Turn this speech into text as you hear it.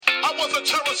was a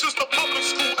terror since the public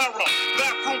school era.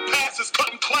 Bathroom passes,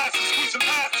 cutting classes, squeezing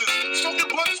asses. Smoking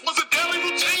blunts was a daily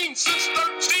routine since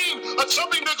 13. A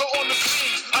chubby nigga on the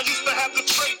scene. I used to have the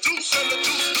tray deuce and the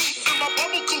deuce in my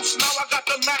bubble goose. Now I got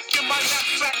the Mac in my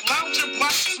knapsack, lounging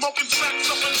black, smoking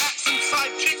sacks up and axing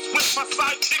sidekicks with my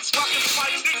sidekicks, rocking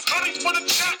sidekicks. Honey for the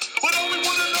chat, but all we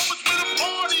wanna know is where the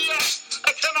party at.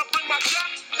 And can I bring my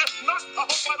jack? If not, I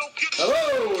hope I don't get.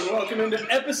 Hello, and welcome into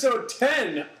episode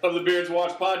 10 of the Beards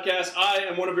Watch podcast. I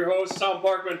am one of your hosts, Tom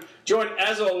Parkman, joined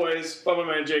as always by my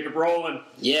man Jacob Rowland.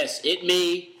 Yes, it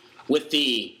me with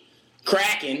the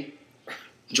Kraken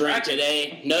drink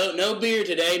today. No beer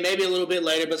today, maybe a little bit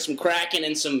later, but some Kraken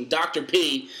and some Dr.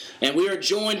 P. And we are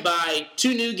joined by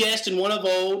two new guests and one of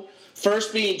old.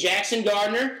 First being Jackson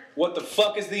Gardner. What the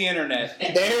fuck is the internet?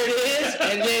 There it is.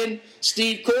 And then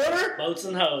Steve Corder. Boats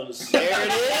and hoes. There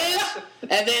it is.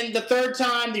 And then the third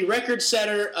time, the record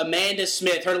setter, Amanda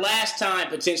Smith. Her last time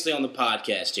potentially on the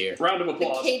podcast here. Round of The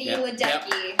applause. Katie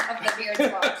Ledecky of the Beards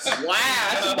Watch. Wow,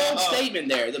 that's a bold statement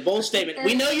there. The bold statement.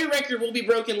 We know your record will be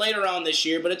broken later on this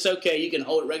year, but it's okay. You can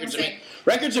hold it. Records are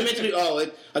meant to be.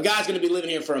 A guy's going to be living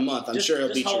here for a month. I'm sure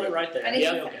he'll beat hold you. it right there.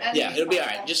 Yeah, it'll be all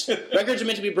right. Just records are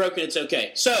meant to be broken. It's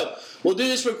okay. So we'll do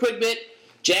this for a quick bit.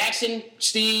 Jackson,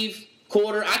 Steve,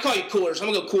 Quarter. I call you Quarter, so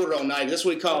I'm gonna go Quarter all night. That's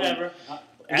what we call him.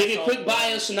 Give you a quick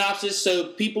bio synopsis so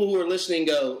people who are listening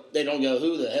they don't go,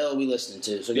 who the hell are we listening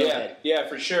to? So go ahead. Yeah,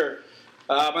 for sure.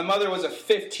 My mother was a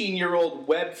 15-year-old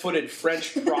web-footed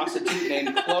French prostitute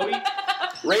named Chloe,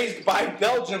 raised by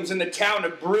Belgians in the town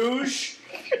of Bruges.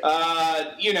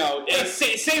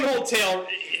 Same old tale.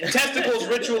 Testicles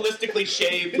ritualistically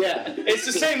shaved. Yeah. It's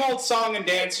the same old song and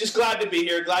dance. Just glad to be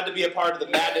here. Glad to be a part of the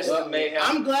madness and the mayhem.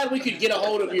 I'm glad we could get a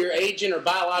hold of your agent or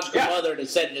biological mother to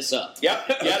set this up.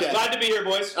 Yep. Okay. Glad to be here,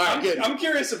 boys. All right, good. I'm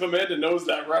curious if Amanda knows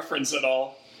that reference at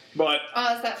all, but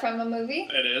Oh, is that from a movie?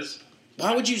 it is.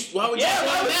 Why would you Why would you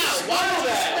spoil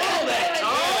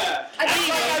that?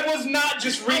 I was not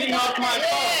just reading off my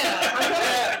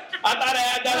phone. I thought I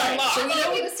had that unlocked. So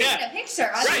he was taking a picture.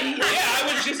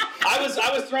 I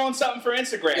was throwing something for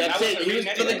Instagram. Yeah, he was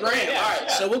for the gram. All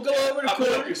right, so we'll go over to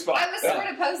Quarter. I was sort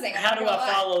of posing. How do I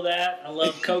follow that? I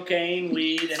love cocaine,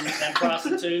 weed, and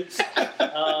prostitutes.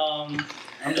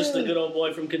 I'm just a good old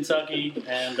boy from Kentucky,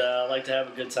 and I like to have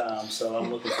a good time, so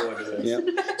I'm looking forward to this. Yeah.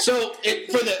 So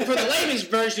for the latest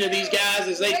version of these guys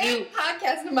is they do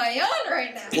podcast of my own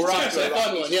right now. We're off to a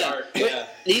fun one, yeah.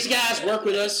 These guys work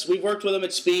with us. We've worked with them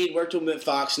at Speed, worked with them at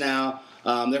Fox now.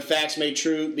 Their facts may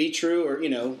be true, or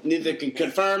neither can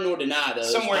confirm nor deny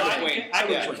those. Somewhere in between. I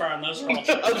can confirm those are all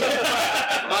true. Okay.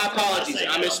 My apologies.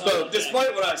 I misspoke.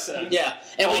 Despite what I said. Yeah,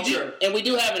 and we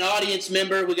do have an audience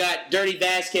member. We got Dirty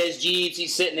Vasquez Jeeves.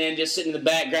 He's sitting in the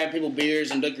back, grabbing people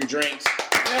beers and liquor drinks.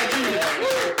 Not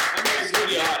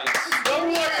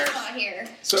here.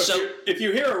 So if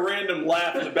you hear a random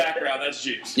laugh in the background, that's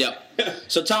Jeeves. Yep.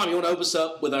 So Tom, you want to open us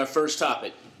up with our first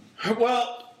topic?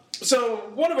 Well, so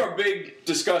one of our big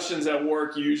discussions at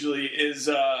work usually is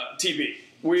TV.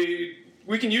 We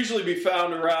can usually be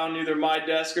found around either my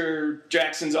desk or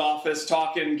Jackson's office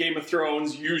talking Game of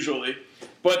Thrones usually.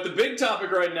 But the big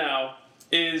topic right now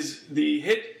is the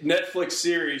hit Netflix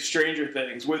series Stranger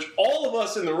Things, which all of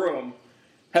us in the room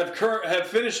have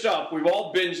finished up. We've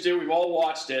all binged it. We've all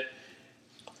watched it.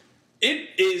 It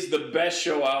is the best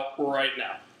show out right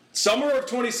now. Summer of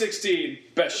 2016,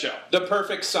 best show. The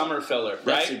perfect summer filler, right?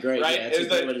 That's a great, right? Yeah, that's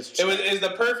Is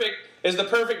the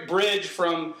perfect bridge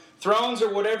from Thrones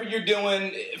or whatever you're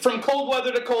doing, from cold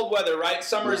weather to cold weather, right?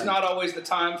 Summer is not always the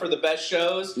time for the best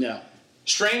shows. No.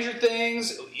 Stranger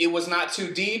Things, it was not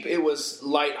too deep. It was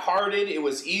lighthearted. It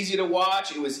was easy to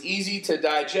watch. It was easy to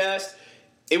digest.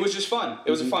 It was just fun. It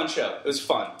was a fun show. It was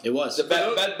fun. It was. The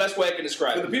best way I can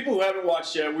describe For it. the people who haven't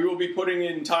watched yet, we will be putting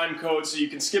in time codes so you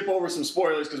can skip over some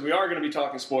spoilers because we are going to be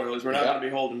talking spoilers. We're not going to be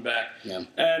holding back. Yeah.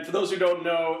 And for those who don't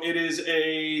know, it is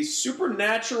a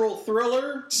supernatural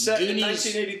thriller set in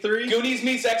 1983. Goonies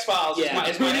meets X-Files is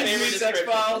my favorite meets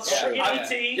X-Files. Yeah. I've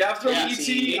thrown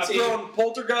E.T. I've thrown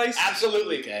Poltergeist.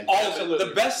 Absolutely. Okay. All of it.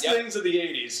 The best things of the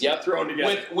 80s thrown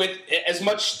together. With as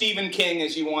much Stephen King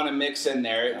as you want to mix in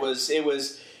there. It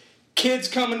was kids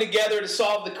coming together to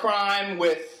solve the crime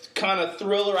with kind of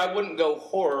thriller. I wouldn't go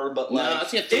horror, but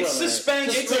it's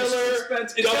suspense, thriller,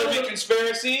 government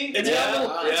conspiracy. It's got a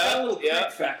little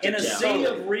creep factor. In a sea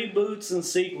of reboots and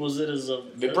sequels, it is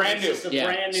brand new.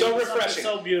 Brand new. So refreshing.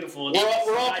 So beautiful.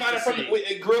 We're all kind of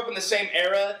we grew up in the same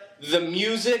era. The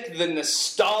music, the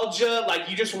nostalgia, like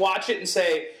you just watch it and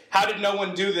say, how did no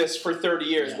one do this for 30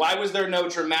 years? Why was there no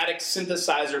dramatic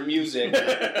synthesizer music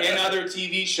in other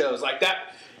TV shows like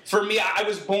that? for me, I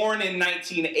was born in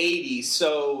 1980,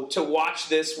 so to watch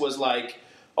this was like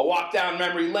a walk down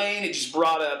memory lane. It just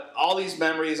brought up all these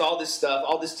memories, all this stuff,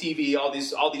 all this TV, all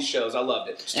these shows. I loved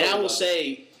it. And I will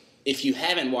say, if you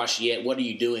haven't watched it yet, what are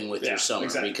you doing with your summer?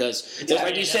 Exactly. Because,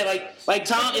 like you said, like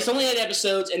Tom, it's only 8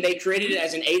 episodes, and they created it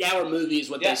as an 8-hour movie,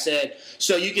 is what they said.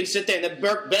 So you can sit there, and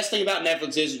the best thing about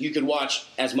Netflix is you can watch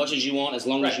as much as you want, as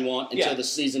long as you want, until the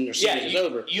season or series is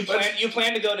over. You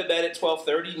plan to go to bed at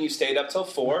 12:30, and you stayed up till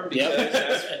 4.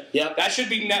 Because that should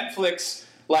be Netflix.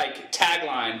 Like,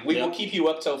 tagline, we will keep you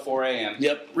up till 4 a.m.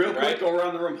 Yep. Real quick, go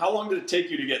around the room. How long did it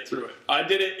take you to get through it? I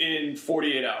did it in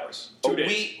 48 hours. 2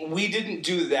 days. We didn't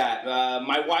do that.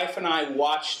 My wife and I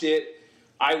watched it,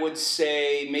 I would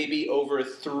say, maybe over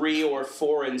 3 or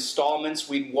 4 installments.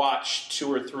 We'd watch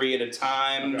 2 or 3 at a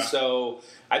time. Okay. So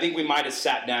I think we might have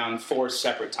sat down 4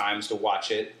 separate times to watch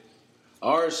it.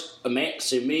 Ours,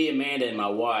 me, Amanda, and my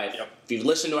wife. Yep. If you've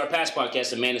listened to our past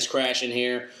podcast, Amanda's crashing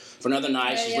here for another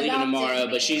night. She's leaving tomorrow,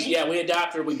 but we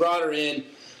adopted her. We brought her in,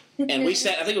 and we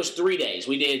sat. I think it was 3 days.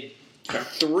 We did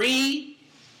 3,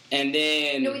 and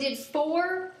then we did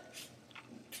 4,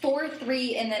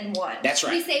 3, and then 1. That's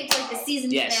right. We saved like the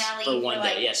season finale for one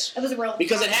day. Yes, it was a real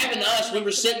because it happened to us. We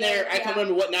were sitting there. I can't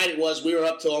remember what night it was. We were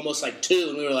up till almost like 2,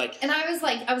 and we were like. And I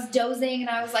was dozing, and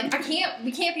I was like,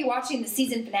 we can't be watching the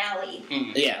season finale.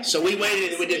 Yeah, so we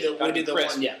waited. We did the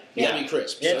crisp. one. Yeah, be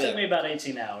crisp. Yeah, it took me about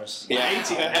 18 hours. Yeah,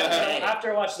 18.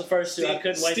 After I watched the first 2, I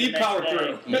couldn't wait. Steve powered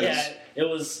through. Yeah, it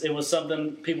was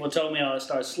something people told me I would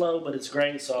start slow, but it's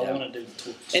great, so I wanted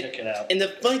to check it out. And the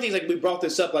funny thing is, like, we brought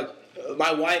this up, like,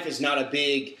 my wife is not a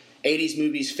big 80s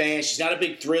movies fan. She's not a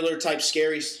big thriller type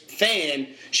scary fan.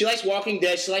 She likes Walking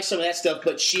Dead. She likes some of that stuff,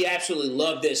 but she absolutely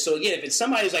loved this. So again, if it's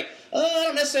somebody who's like, I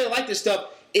don't necessarily like this stuff,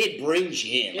 it brings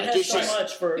you in. It like, has so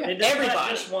much for everybody. Not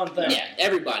just one thing. Yeah,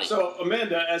 everybody. So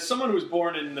Amanda, as someone who was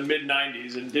born in the mid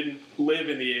 '90s and didn't live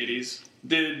in the '80s,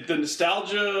 did the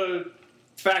nostalgia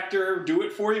factor do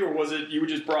it for you, or was it you were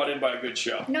just brought in by a good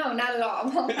show? No, not at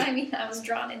all. Well, I mean, I was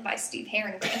drawn in by Steve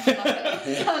Harrington. I'm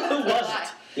not gonna lie.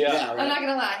 Yeah, I'm not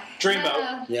gonna lie. Dreamboat.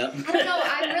 I don't know.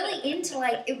 I'm really into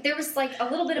there was like a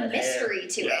little bit of mystery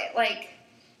to it, like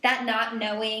that not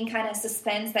knowing kind of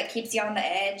suspense that keeps you on the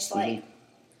edge. Like,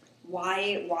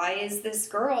 why is this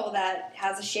girl that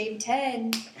has a shaved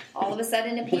head all of a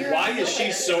sudden appear? Why is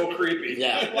she so creepy?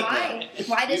 Yeah.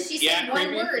 Why does she say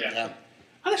one word? Yeah.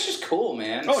 Oh, that's just cool,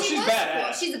 man. Oh, she's badass.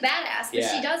 Cool. She's a badass, but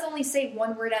she does only say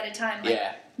one word at a time. Like,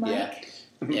 Mike.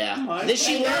 Yeah. Then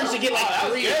she learns to get like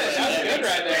 3 or 4. That's good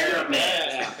right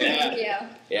there. Thank you.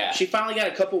 Yeah. She finally got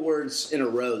a couple words in a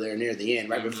row there near the end,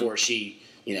 right before she,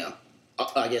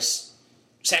 I guess,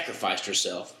 sacrificed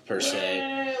herself per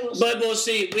se. But we'll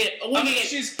see.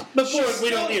 She's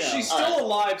still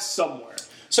alive somewhere.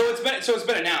 So it's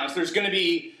been announced. There's going to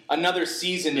be another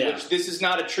season. Which this is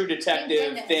not a True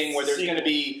Detective thing where there's going to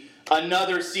be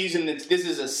another season. This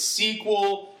is a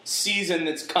sequel season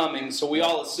that's coming. So we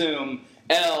all assume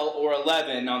L or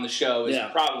 11 on the show is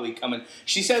probably coming.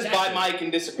 She says bye, Mike,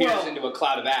 and disappears into a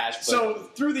cloud of ash. But. So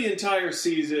through the entire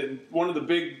season, one of the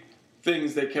big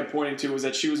things they kept pointing to was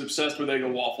that she was obsessed with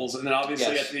Eggo waffles, and then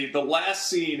obviously at the last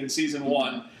scene in season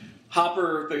 1,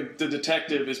 Hopper, the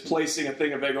detective, is placing a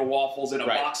thing of Eggo waffles in a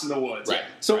box in the woods. Right.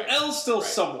 So Elle's still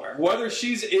somewhere, whether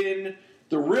she's in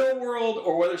the real world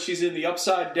or whether she's in the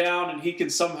upside down, and he can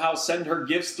somehow send her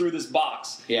gifts through this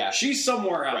box. Yeah, she's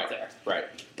somewhere out there. Right.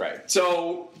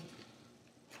 So,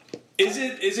 is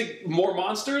it more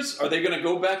monsters? Are they going to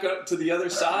go back up to the other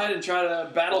side and try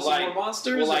to battle some more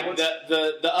monsters? Well,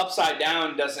 the upside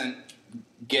down doesn't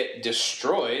get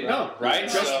destroyed. No, right?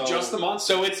 Just the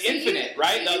monster. So it's infinite,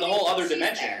 right? The whole other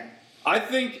dimension. I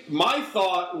think my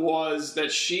thought was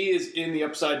that she is in the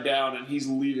upside down and he's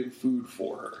leaving food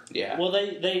for her. Yeah. Well,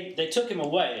 they took him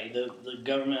away. The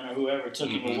government or whoever took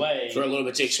him away for a little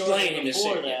bit to explain him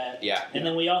before that. Yeah. And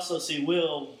then we also see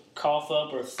Will cough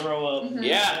up or throw up.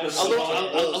 Yeah, a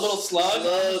little slug.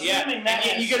 Yeah,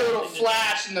 and you get a little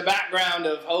flash in the background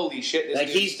of holy shit. This like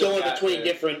he's going between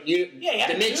different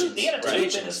dimensions. He had a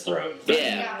tooth in his throat.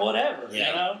 Whatever. You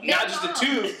know, not just a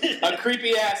tooth, a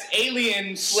creepy ass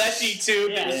alien fleshy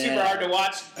tube that was super hard to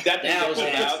watch. That was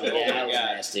nasty. Oh my god,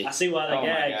 nasty. I see why they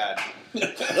gagged.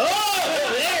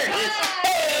 Oh, there it is.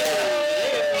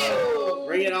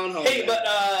 Bring it on home. Hey, but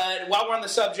while we're on the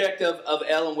subject of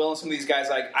Elle and Will and some of these guys,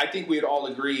 I think we'd all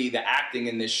agree the acting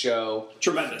in this show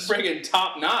tremendous, friggin'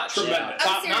 top notch, tremendous,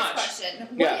 top notch. Question: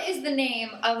 What is the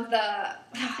name of the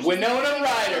Winona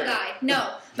Ryder? Guy?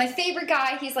 No, My favorite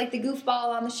guy, he's like the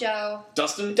goofball on the show.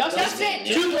 Dustin.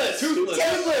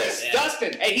 Toothless. Yeah.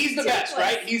 Dustin. Hey, he's the best,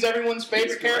 right? He's everyone's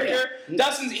favorite character.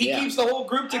 Dustin, he keeps the whole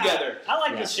group together. I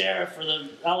like the sheriff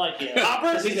I like him.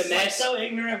 Hoppers, he's like so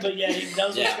ignorant, but yet he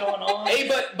knows what's going on. Hey,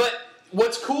 but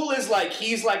what's cool is like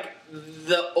he's like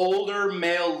the older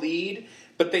male lead,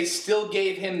 but they still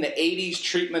gave him the 80s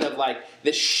treatment of like the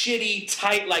shitty,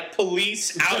 tight like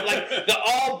police out, like the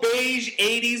all beige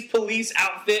 80s police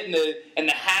outfit and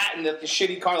the hat and the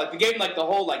shitty car. Like they gave him like the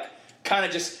whole like kind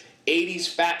of just 80s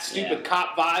fat stupid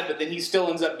cop vibe, but then he still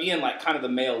ends up being like kind of the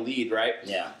male lead, right?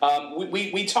 Yeah.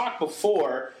 We talked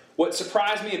before. What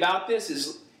surprised me about this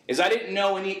is I didn't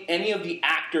know any of the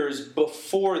actors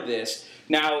before this.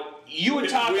 Now you would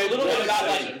talk a little bit about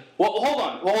like. Well,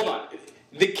 hold on.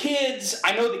 The kids,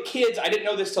 I know the kids, I didn't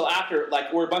know this till after,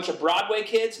 like, we're a bunch of Broadway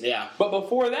kids. Yeah. But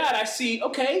before that, I see,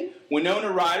 okay, Winona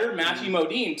Ryder, Matthew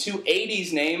Modine, two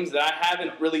 80s names that I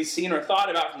haven't really seen or thought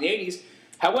about from the 80s.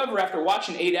 However, after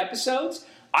watching 8 episodes,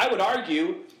 I would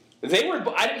argue I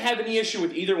didn't have any issue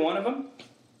with either one of them.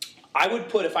 I would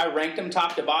put, if I ranked them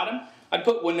top to bottom, I'd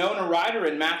put Winona Ryder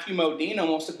and Matthew Modine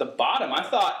almost at the bottom. I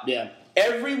thought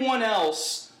everyone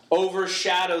else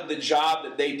overshadowed the job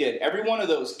that they did. Every one of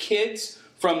those kids,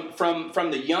 from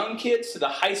the young kids to the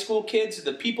high school kids to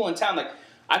the people in town, like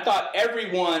I thought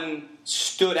everyone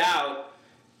stood out.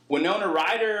 Winona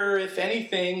Ryder, if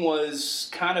anything, was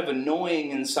kind of annoying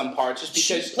in some parts, just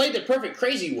because she played the perfect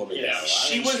crazy woman. Yeah,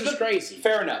 she was crazy.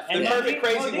 Fair enough. And the perfect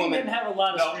crazy Modine woman. Didn't have a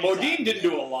lot of Modine didn't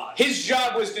do a lot. His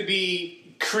job was to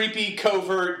be creepy,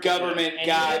 covert government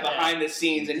guy behind the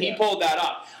scenes, and he pulled that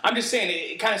off. I'm just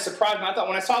saying, it kind of surprised me. I thought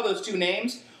when I saw those two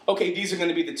names, okay, these are going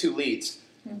to be the two leads.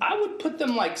 I would put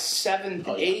them like 7th,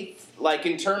 8th, like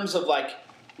in terms of like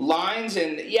lines.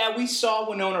 And yeah, we saw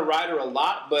Winona Ryder a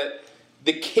lot, but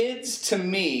the kids to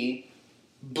me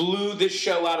blew this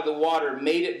show out of the water,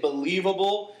 made it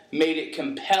believable, made it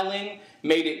compelling,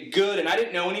 made it good. And I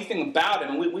didn't know anything about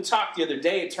him. And we talked the other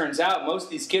day. It turns out most of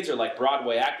these kids are like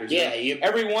Broadway actors. Yeah,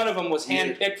 every one of them was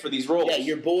handpicked for these roles. Yeah,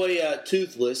 your boy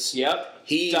Toothless. Yep.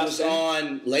 He Dustin. was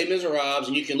on Les Miserables,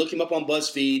 and you can look him up on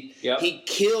BuzzFeed. Yep. He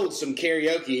killed some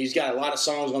karaoke. He's got a lot of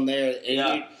songs on there.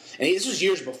 And this was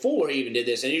years before he even did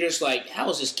this. And you're just like, how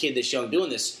is this kid this young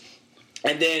doing this?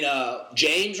 And then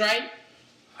James, right?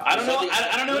 I don't know.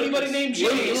 I don't know anybody named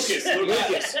James.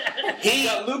 Lucas. He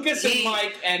got Lucas and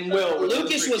Mike and Will.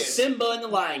 Lucas was Simba in The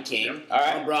Lion King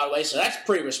on Broadway, so that's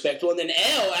pretty respectable. And then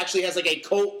Elle actually has like a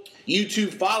cult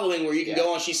YouTube following where you can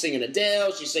go on. She's singing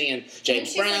Adele. She's singing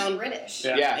James Brown. Like British.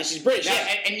 Yeah, and she's British. Now,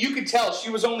 and you could tell she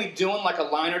was only doing like a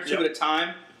line or two at a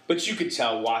time, but you could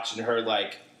tell watching her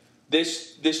like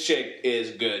this chick is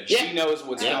good. Yeah. She knows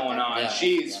what's going on. Yeah.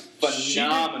 She's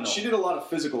phenomenal. She did a lot of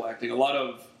physical acting, a lot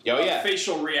of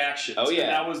facial reactions. Oh, yeah.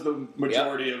 And that was the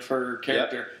majority of her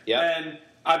character. Yep. And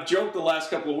I've joked the last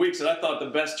couple of weeks that I thought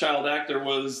the best child actor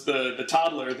was the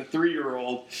toddler, the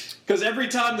 3-year-old. Because every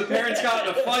time the parents got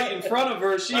in a fight in front of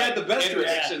her, she had the best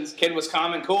reactions. Kid was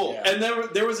calm and cool. Yeah. And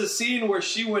there was a scene where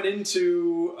she went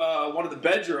into one of the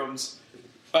bedrooms,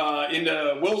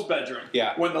 into Will's bedroom.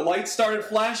 Yeah. When the lights started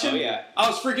flashing. Oh, yeah. I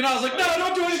was freaking out. I was like, no,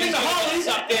 don't do anything to Holly.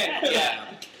 Sucked in. Yeah.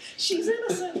 She's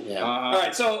innocent. Yeah. All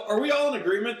right, so are we all in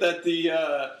agreement that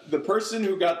the person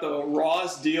who got the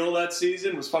rawest deal that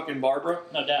season was fucking Barbara?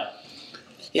 No doubt.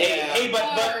 Yeah.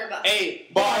 Barb.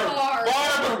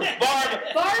 Barb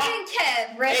and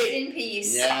Kev, rest in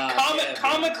peace. Yeah.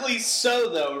 Comically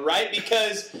so, though, right?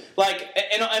 Because, like,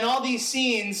 in all these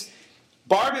scenes,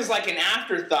 Barb is like an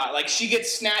afterthought. Like, she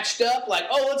gets snatched up, like,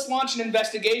 oh, let's launch an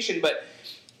investigation. But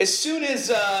as soon as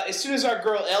our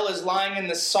girl Elle is lying in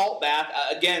the salt bath,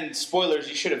 again, spoilers,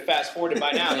 you should have fast-forwarded by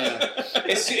now.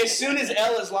 As soon as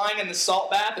Elle is lying in the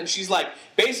salt bath and she's, like,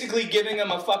 basically giving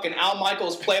him a fucking Al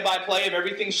Michaels play-by-play of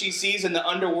everything she sees in the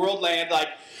underworld land, like,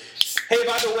 hey,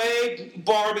 by the way,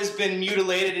 Barb has been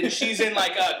mutilated and she's in,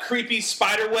 like, creepy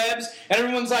spider webs, and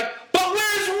everyone's like, but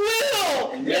where's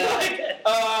Will? Yeah. Like,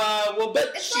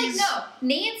 but It's she's... like, no,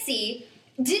 Nancy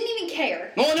didn't even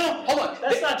care. No, hold on.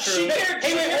 That's not true. She cared.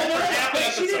 Hey, wait, hold on. No.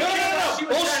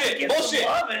 Bullshit.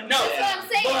 No. That's what I'm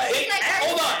saying. But, She's like,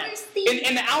 hold on. where's the-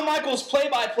 In the Al Michaels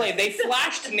play-by-play, they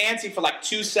flashed Nancy for like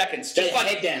 2 seconds. Just like,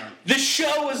 head down. The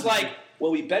show was like,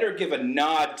 well, we better give a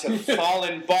nod to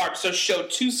fallen Barb. So show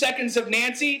 2 seconds of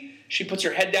Nancy. She puts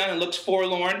her head down and looks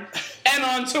forlorn. And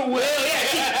on to Will.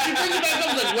 Yeah, she brings it back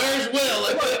up like, where's Will?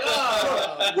 Like,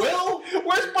 Will?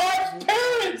 Where's Barb's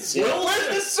parents? Yeah. Where's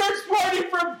the search party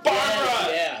for Barbara?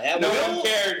 Yeah, No one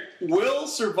cared. Will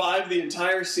survived the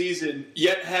entire season,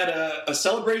 yet had a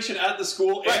celebration at the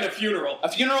school and a funeral. A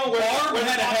funeral where Barb a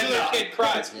had a head popular nod. kid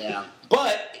cries. Yeah.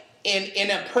 But in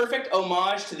a perfect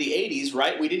homage to the 80s,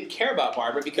 right? We didn't care about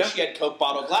Barbara because she had Coke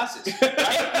bottle glasses,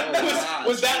 right?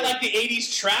 was that like the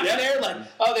 80s trap there? Like,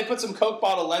 oh, they put some Coke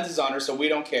bottle lenses on her, so we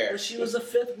don't care. Well, she was a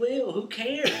fifth wheel. Who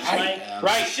cares?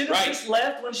 Right. She should have just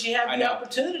left when she had the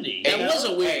opportunity. It was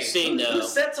a weird scene, though. Who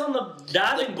sets on the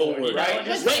diving board? Right.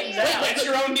 Wait, that's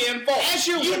your own damn fault.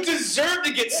 You deserve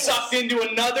to get sucked into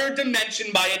another dimension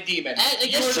by a demon.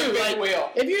 That's true. Like,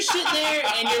 if you're sitting there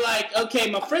and you're like, okay,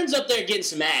 my friend's up there getting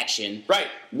some action. Right.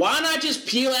 Why not just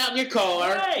peel out in your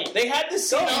car? Right. They had this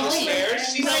scene on the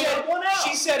stairs.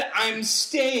 She said, I'm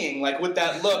staying, like, with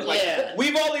that look. Like,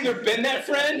 we've all either been that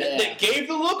friend that gave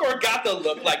the look or got the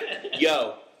look. Like,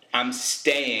 yo, I'm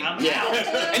staying. I'm out.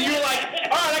 And you're like,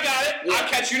 all right, I got it. I'll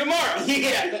catch you tomorrow.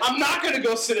 I'm not going to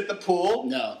go sit at the pool.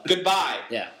 No. Goodbye.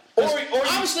 Yeah. Or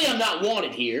obviously, I'm not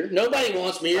wanted here. Nobody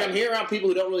wants me here. I'm here around people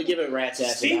who don't really give a rat's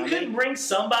ass Steve about couldn't me. bring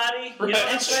somebody. You know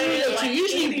That's true. like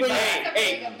Usually bring.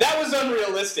 Hey, that was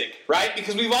unrealistic, right?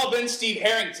 Because we've all been Steve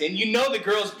Harrington. You know the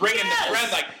girls bringing the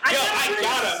friends like, yo, I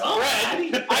got a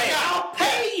friend. I'll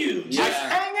pay you. Just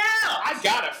hang out. I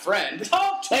got a friend.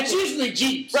 Talk to That's me. usually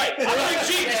Jeeps. Right. That's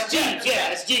Jeeps. Jeeps. Yeah,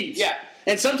 that's Jeeps. Yeah.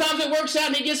 And sometimes it works out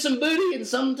and he gets some booty, and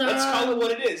sometimes Let's call it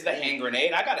what it is. The hand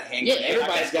grenade. I got a hand grenade.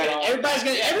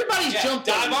 Everybody's jumped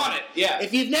on dive on it. Yeah.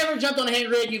 If you've never jumped on a hand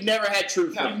grenade, you've never had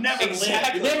true fun. You've never lived.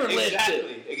 You've never lived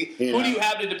Who do you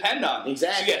have to depend on?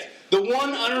 Exactly. So yes, the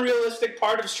one unrealistic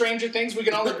part of Stranger Things, we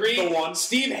can all agree. The one.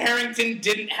 Steve Harrington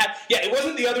didn't have. Yeah, it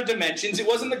wasn't the other dimensions. It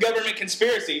wasn't the government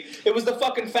conspiracy. It was the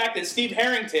fucking fact that Steve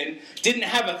Harrington didn't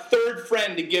have a third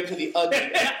friend to give to the ugly.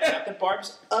 Not that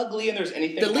Barb's ugly and there's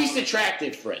anything. The least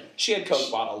attractive friend. She had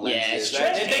Coke bottle lenses.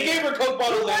 Yeah, They gave her Coke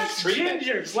bottle lens treatment.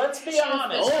 Gingers, let's be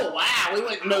honest. Oh wow, we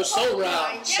went no soul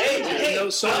route. No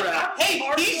soul route. Hey,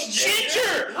 he's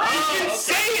ginger. You can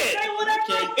say it. Say whatever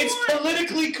I want. It's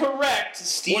politically correct,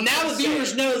 Steve. Well, now the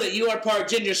viewers know that you are part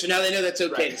ginger, so now they know that's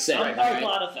okay to say. I'm part a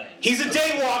lot of things. He's a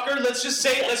daywalker. Let's just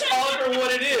say it. Let's call it for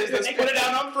what it is. Let's put it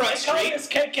out on Front They call Street. this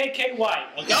KKK white.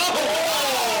 Okay?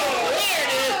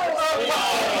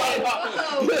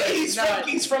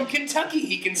 He's from Kentucky.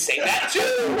 He can say that too.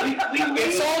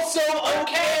 It's also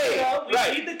okay.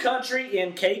 We feed the country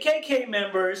in KKK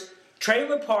members,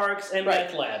 trailer parks, and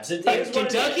meth labs. It is what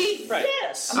Kentucky? it is. Right.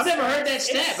 Yes. I've never heard that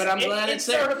stat, but I'm glad it's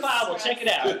there. certifiable. Check it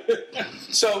out.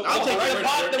 So I'll take your word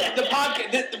for the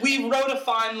podcast. We wrote a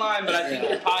fine line, but I think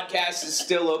your podcast is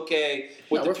still okay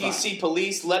with the PC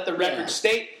police. Let the record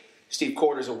state. Steve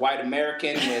Corder's a white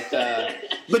American with.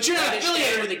 But you're not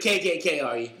affiliated with the KKK,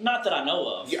 are you? Not that I know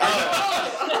of. Oh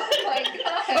my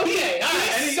god. Okay,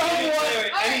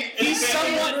 He's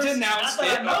somewhat denounced Not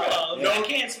that I it. know of. I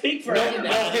can't speak for everyone.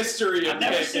 No history of I've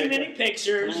never KKK. seen any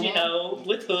pictures,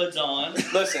 with hoods on.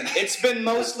 Listen, it's been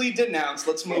mostly denounced.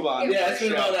 Let's move on. Yeah, let's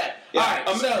move on that. Yeah.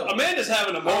 All right, so Amanda's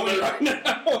having a moment right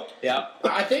now. Yeah.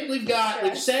 I think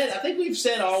we've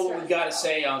said all what we've got to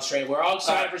say on Stranger. We're all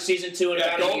excited for season 2 in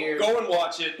about a year. Go and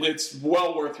watch it. It's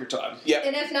well worth your time. Yep.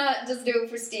 And if not, just do it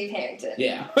for Steve Harrington.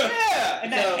 Yeah. Yeah.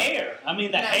 And that hair. I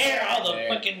mean, the hair, all the hair.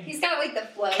 fucking He's got like the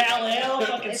flow. Kal-El,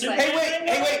 fucking It's super. like-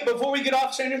 Hey, wait! Before we get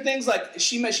off Stranger Things, like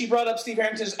she brought up Steve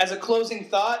Harrington as a closing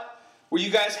thought. Were you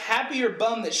guys happy or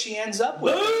bummed that she ends up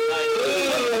with?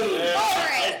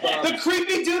 The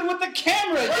creepy dude with the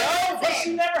camera, yo! But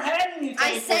she never had anything.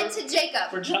 I said to Jacob,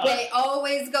 for John. they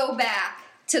always go back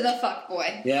to the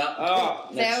fuckboy. Yeah. Oh.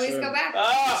 They always go back.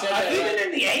 Even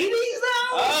in the 80s,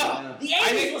 though? Oh. The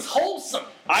 80s was wholesome.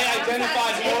 I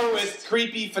identified more with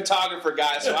creepy photographer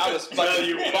guy, so I was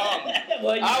fucking bummed.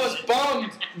 Well, I was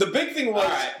bummed. The big thing was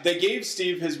Alright. they gave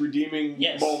Steve his redeeming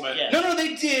moment. Yes. No,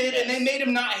 they did, and they made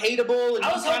him not hateable, and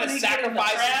I was he kind hoping of he'd get in the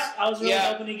sacrifices. trap. I was really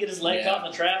hoping he'd get his leg caught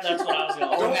in the trap. That's what I was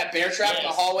going to Or in that bear trap in the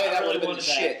hallway, that would have been the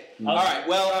shit. All right,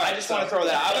 well, I just want to throw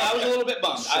that out. I was a little bit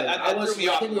bummed. I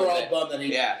think we were all bummed that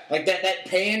he. Yeah. Like that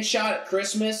pan shot at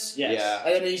Christmas. Yes. Yeah.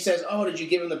 And then he says, "Oh, did you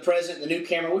give him the present, the new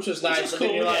camera?" Which was nice. Which was And then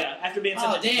cool, you're like, after being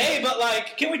 "Oh, such a damn." Hey, but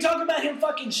like, Can we talk about him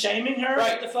fucking shaming her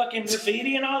Right. with the fucking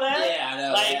graffiti and all that? Yeah, I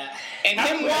know. Like, yeah. and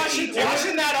him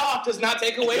washing that off does not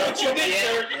take away what you did,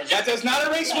 sir. That does not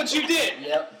erase what you did.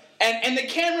 Yep. And the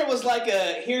camera was like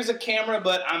here's a camera,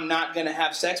 but I'm not gonna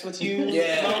have sex with you.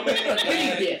 Yeah. moment.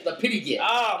 The pity gift.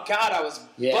 Oh God, I was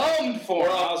bummed for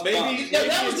him. I was bummed. No,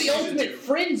 that was the ultimate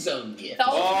friend zone gift. The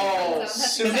ultimate Oh, friend zone.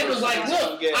 super Because it was like,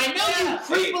 look, I know you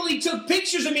creepily took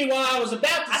pictures of me while I was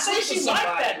about to I think sleep she with liked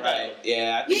somebody. that, though. Right?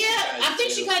 Yeah. Yeah, I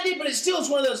think she kind of did, but it still is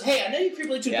one of those, hey, I know you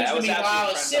creepily took Yeah, pictures that of me was while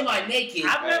I was absolute friend zone. semi-naked.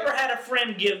 I've never had a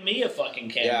friend give me a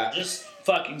fucking camera. Yeah. Just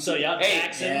Fucking so y'all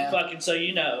Jackson, fucking so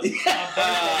you know. My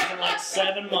birthday's in like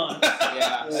 7 months.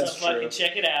 Yeah, that's so fucking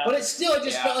check it out. But it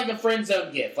just felt like a friend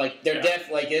zone gift. Like they're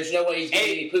like there's no way he's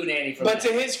getting any poo nanny from But that.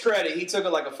 to his credit, he took it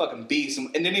like a fucking beast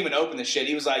and didn't even open the shit.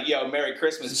 He was like, "Yo, Merry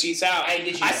Christmas, peace out.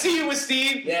 I see you with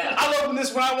Steve. Yeah. I'll open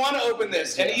this when I want to open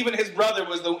this." And even his brother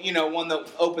was the one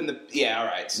that opened the. Yeah, all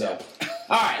right, so. Yeah.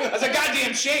 All right, that's a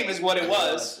goddamn shame, is what it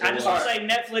was. I just want to say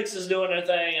Netflix is doing their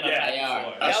thing, and I'm happy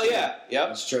for it. Hell yeah, yep,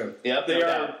 that's true. Yep,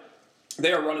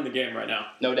 they are running the game right now,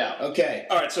 no doubt. Okay,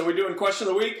 all right. So we're doing question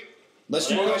of the week. Let's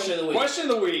do question of the week. Question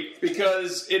of the week,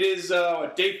 because it is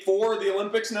day 4 of the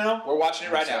Olympics now. We're watching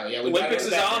it right now. Yeah, Olympics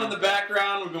is on in the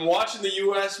background. We've been watching the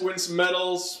U.S. win some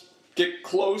medals, get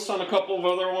close on a couple of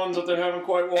other ones that they haven't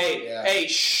quite won. Hey,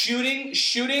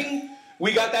 shooting.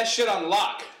 We got that shit on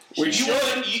lock. You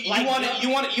want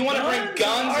to bring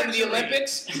guns into the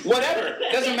Olympics? Whatever,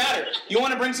 doesn't matter. You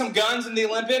want to bring some guns in the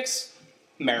Olympics?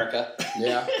 America.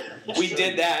 Yeah, we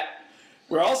did that.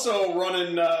 We're also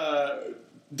running,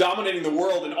 dominating the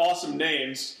world in awesome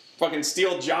names. Fucking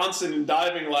Steele Johnson in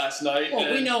diving last night.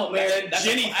 Well, we know America. And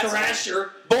Ginny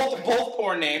Thrasher. Both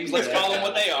poor names. Let's call them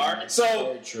what they are.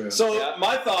 So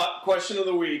my question of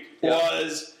the week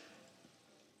was,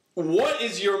 what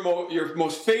is your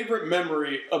most favorite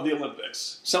memory of the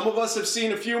Olympics? Some of us have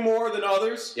seen a few more than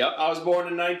others. Yep. I was born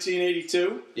in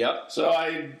 1982. Yep. So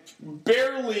I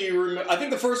barely remember. I think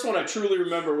the first one I truly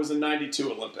remember was the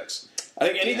 92 Olympics. I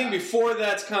think anything before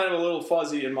that's kind of a little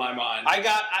fuzzy in my mind.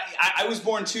 I was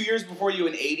born 2 years before you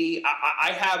in 80.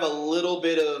 I have a little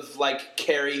bit of like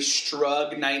Carrie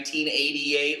Strug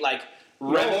 1988 like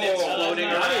remnants floating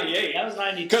around. 88. That was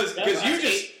 92. Because you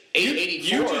just...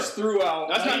 84. You just threw out...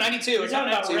 That's not 92. You're talking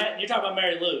about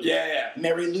Mary Lou. Yeah.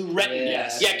 Mary Lou Retton.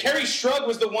 Yes. Yeah, Carrie Strug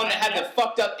was the one that had the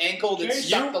fucked up ankle that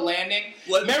stuck the landing.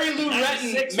 Mary Lou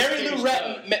Retton,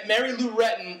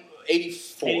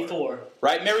 84. 84.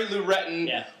 Right? Mary Lou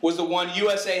Retton was the one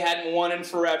USA hadn't won in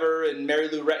forever, and Mary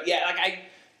Lou Retton... Yeah, like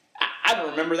I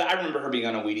don't remember that. I remember her being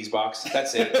on a Wheaties box.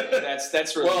 That's it.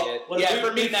 That's really it. Yeah,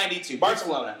 for me, 92.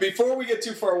 Barcelona. Before we get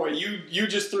too far away, you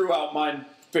just threw out mine...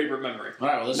 favorite memory. All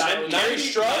right, well, let's start with Carrie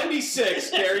Strug? 96,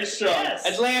 Carrie Strug. Yes.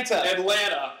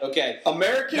 Atlanta. Okay.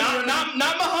 American... Not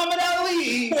Muhammad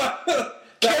Ali.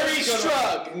 Carrie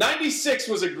Strug. 96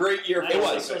 was a great year for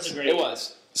It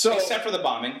was. So, except for the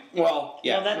bombing. Well,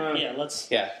 let's...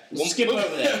 Yeah. We'll skip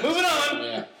over that. Moving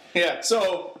on. Yeah.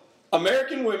 So,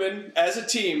 American women, as a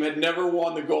team, had never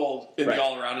won the gold in the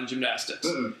all-around in gymnastics.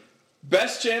 Mm-mm.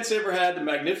 Best chance they ever had, the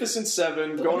Magnificent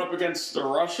Seven, going up against the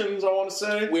Russians, I want to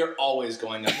say. We're always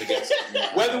going up against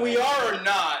them. Whether we are or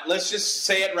not, let's just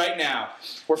say it right now.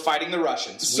 We're fighting the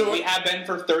Russians. So we have been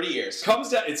for 30 years. Comes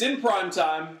down, it's in prime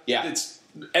time. Yeah. It's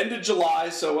end of July,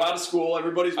 so out of school,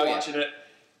 everybody's watching it.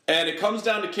 And it comes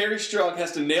down to Carrie Strug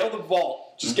has to nail the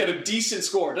vault, just get a decent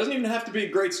score. It doesn't even have to be a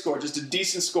great score, just a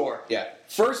decent score. Yeah.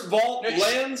 First vault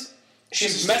lands, she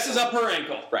messes up her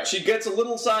ankle. Right. She gets a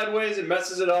little sideways and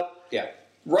messes it up. Yeah.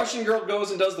 Russian girl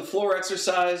goes and does the floor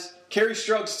exercise. Carrie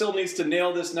Strug still needs to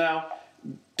nail this now.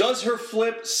 Does her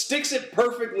flip, sticks it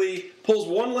perfectly, pulls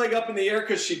one leg up in the air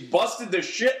because she busted the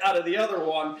shit out of the other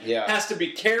one. Yeah. Has to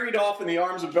be carried off in the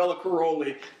arms of Bella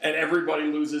Caroli, and everybody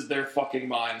loses their fucking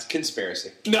minds.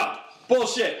 Conspiracy. No.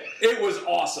 Bullshit. It was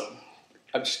awesome.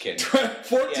 I'm just kidding.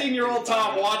 14-year-old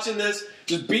Tom watching this,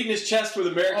 just beating his chest with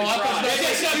American pride. I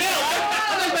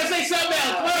was going to say something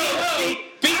else.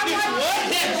 Beating his what?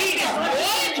 Beating his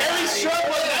what? Carrie Strug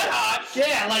wasn't that hot.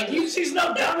 Yeah, like she's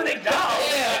no Dominic Doll.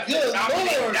 Yeah, good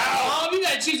Lord. Tom, you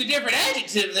got to choose a different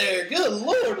adjective there. Good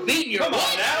Lord, beating your Come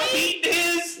on now. Beating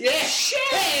his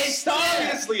chest.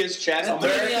 Obviously his chest.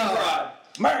 American pride.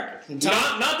 American.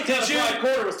 Not the kind of pride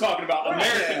Porter was talking about.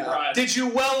 American pride. Did you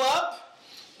well up?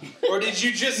 Or did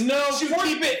you just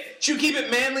keep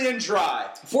it manly and dry?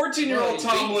 14-year-old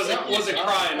Tom wasn't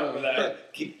crying over that.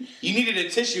 You needed a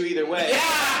tissue either way.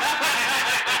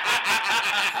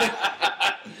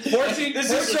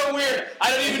 This is so weird.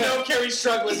 I don't even know if Carrie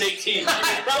Strug was 18. She was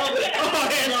probably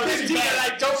 15, and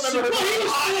I don't remember her being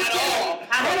hot at all.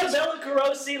 I had a Bella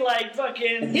Carosi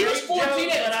fucking. He was 14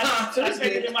 at the time. I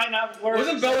figured it might not work.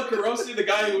 Wasn't Bella Carosi the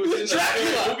guy who was in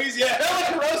Dracula. the movies? Yeah. Bella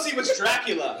Carosi was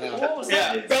Dracula. What was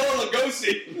that? Yeah, Bella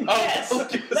Lugosi. Yes.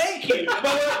 Thank you.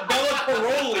 Bella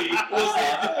Caroli was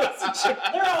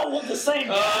They're all the same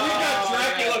guy. we got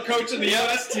Dracula coaching the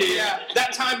US team. Yeah,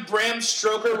 that time Bram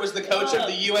Stoker was the coach of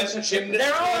the U.S. gymnast.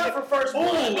 They're all out for first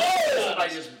blood.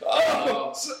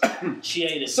 Oh! She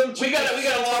ate it. We got a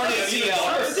Tornado.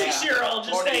 6-year-old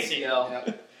just ate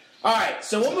it. All right,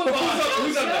 so we'll move on.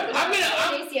 Who's up next?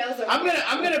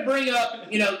 I'm gonna bring up,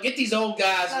 get these old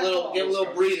guys get a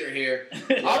little breather here.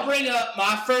 I'll bring up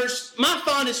my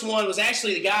fondest one was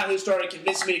actually the guy who started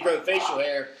convincing me to grow facial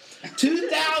hair.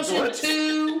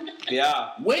 2002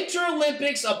 Winter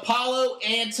Olympics, Apollo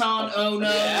Anton Ono.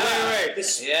 Wait.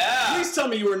 Please tell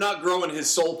me you were not growing his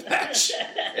soul patch.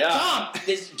 Tom,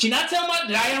 can you not tell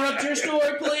did I interrupt your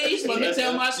story, please? Let me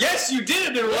tell my story. Yes, you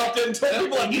did interrupt it and told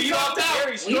people to beat off the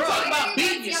Harry When you talk about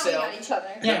beating yourself.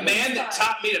 The man that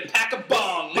taught me to pack a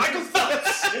bong, Michael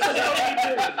Phelps.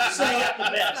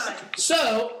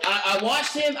 So I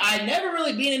watched him. I'd never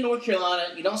really been in North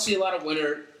Carolina. You don't see a lot of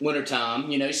winter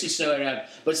time. You see snow around.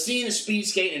 But seeing the speed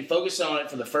skate and focusing on it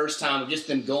for the first time, just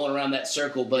them going around that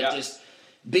circle, but just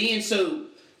being so,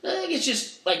 I think it's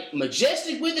just like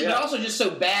majestic with it, but also just so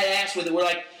badass with it.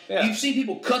 Where you've seen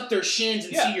people cut their shins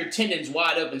and see your tendons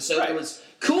wide open. So it was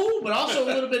cool, but also a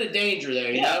little bit of danger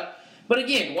there. You know. But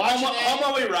again, watching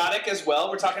homoerotic as well.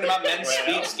 We're talking about men's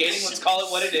speed skating. Let's call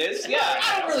it what it is. Yeah,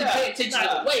 I don't really pay attention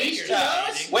to the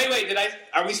waist. Wait.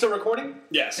 Are we still recording?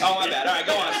 Yes. Oh, my bad. All right,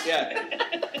 go on.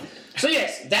 Yeah. So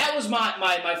yes, that was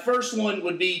my first one.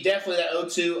 Would be definitely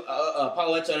that 02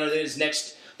 Apollo Anton.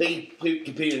 They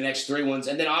competed in the next three ones,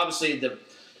 and then obviously the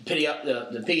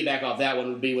piggyback off that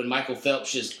one would be when Michael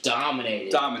Phelps just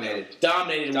dominated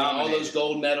won all those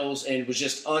gold medals and was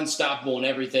just unstoppable and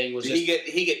everything. Did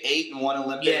he get 8 and 1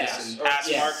 Olympics? And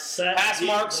pass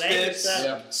marks fits.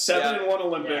 7 and 1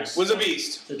 Olympics. Was a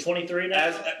beast. The 23 now?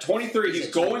 At 23,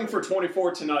 he's going for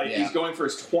 24 tonight. Yeah. He's going for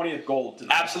his 20th gold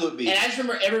tonight. Absolute beast. And I just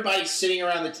remember everybody sitting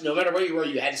around no matter where you were,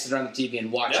 you had to sit around the TV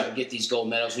and watch him get these gold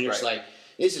medals, and you're just like,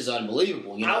 this is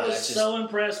unbelievable. I was so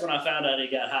impressed when I found out he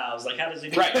got high. I was like, how does he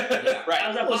do that? Right. How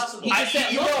is that possible?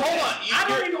 Hold on. I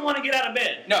don't even want to get out of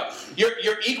bed. No,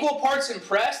 you're equal parts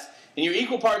impressed, and you're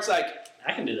equal parts like,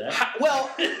 I can do that.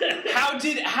 How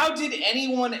did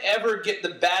anyone ever get the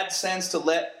bad sense to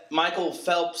let Michael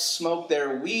Phelps smoke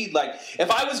their weed? Like, if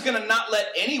I was going to not let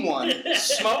anyone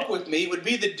smoke with me, it would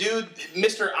be the dude,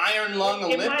 Mr. Iron Lung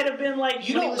Olympic. It might have been like when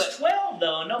he was 12,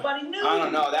 though, and nobody knew. I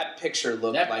don't know. That picture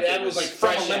looked like it was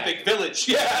from Olympic Village.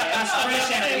 Yeah.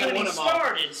 When he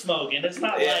started smoking, it's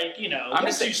not like,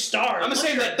 once you start. I'm just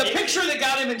saying that the picture that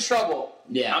got him in trouble,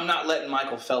 I'm not letting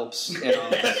Michael Phelps in on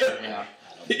this.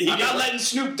 I'm not letting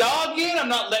Snoop Dogg in. I'm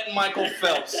not letting Michael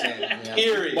Phelps in.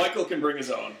 Period. Michael can bring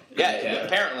his own. Yeah,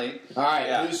 apparently. All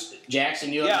right, who's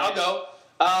Jackson? You? Yeah, I'll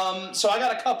go. So I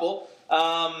got a couple.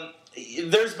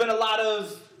 There's been a lot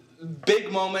of big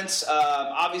moments.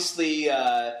 Obviously,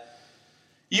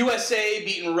 USA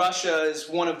beating Russia is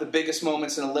one of the biggest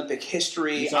moments in Olympic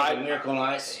history. Miracle on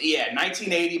Ice? Yeah,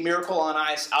 1980, Miracle on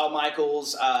Ice, Al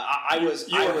Michaels. You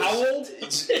were how old?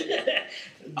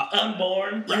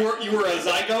 Unborn. You were a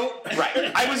zygote?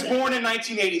 Right. I was born in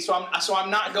 1980, so I'm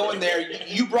not going there.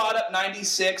 You brought up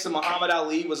 96, and Muhammad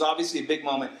Ali was obviously a big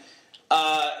moment.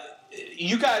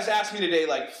 You guys asked me today,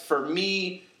 for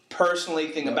me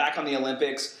personally, thinking back on the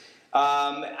Olympics,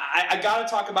 I got to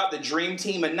talk about the Dream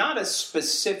Team, and not a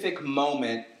specific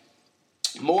moment,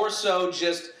 more so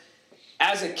just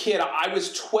as a kid. I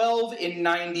was 12 in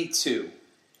 92,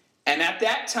 and at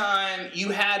that time, you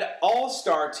had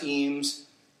all-star teams,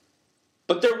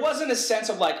 but there wasn't a sense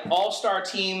of all-star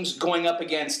teams going up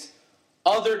against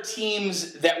other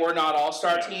teams that were not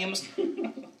all-star teams.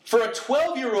 For a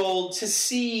 12-year-old to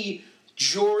see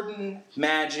Jordan,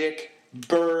 Magic,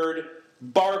 Bird,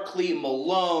 Barkley,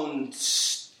 Malone,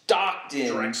 Stockton,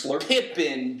 Drexler,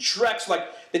 Pippen, Drexler,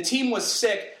 the team was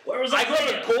sick. Where was I grew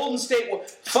up at Golden State.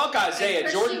 Fuck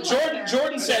Isaiah.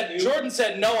 Jordan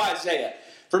said no Isaiah.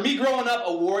 For me, growing up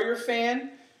a Warrior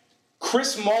fan,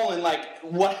 Chris Mullin,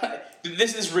 what?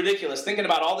 This is ridiculous. Thinking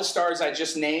about all the stars I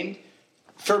just named.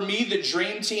 For me, the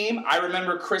Dream Team, I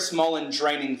remember Chris Mullin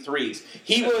draining threes.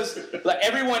 He was,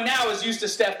 everyone now is used to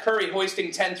Steph Curry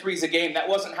hoisting 10 threes a game. That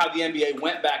wasn't how the NBA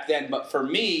went back then. But for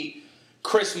me,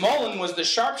 Chris Mullin was the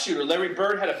sharpshooter. Larry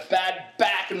Bird had a bad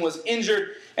back and was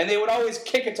injured, and they would always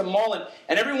kick it to Mullin.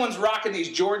 And everyone's rocking these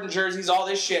Jordan jerseys, all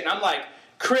this shit. And I'm like,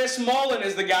 Chris Mullin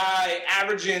is the guy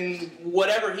averaging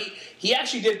whatever. He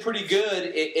actually did pretty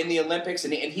good in the Olympics,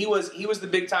 and he was the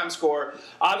big-time scorer.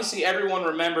 Obviously, everyone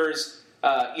remembers...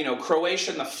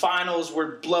 Croatia in the finals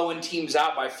were blowing teams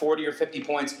out by 40 or 50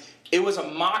 points. It was a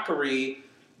mockery,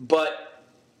 but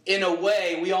in a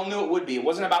way, we all knew it would be. It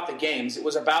wasn't about the games. It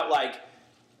was about,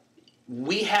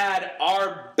 we had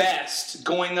our best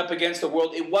going up against the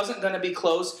world. It wasn't going to be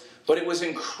close, but it was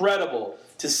incredible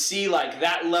to see,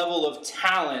 that level of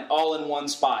talent all in one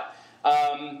spot.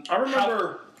 I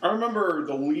remember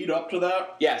the lead up to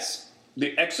that. Yes.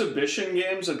 The exhibition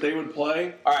games that they would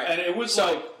play. All right. And it was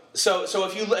So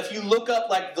if you look up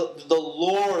like the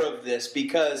lore of this,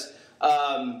 because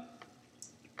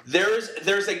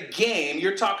there's a game,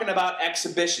 you're talking about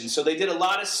exhibitions. So they did a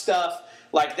lot of stuff.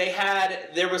 Like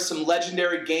there was some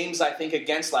legendary games, I think,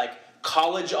 against like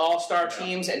college all-star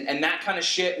teams and that kind of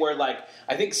shit where like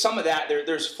I think some of that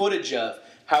there's footage of.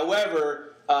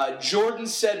 However, Jordan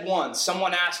said once,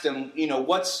 someone asked him,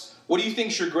 what do you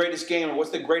think's your greatest game, or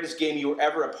what's the greatest game you were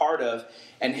ever a part of?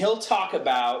 And he'll talk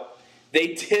about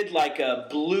they did like a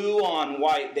blue on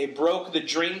white. They broke the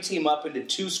dream team up into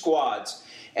 2 squads,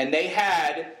 and they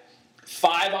had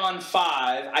 5-on-5.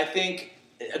 I think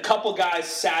a couple guys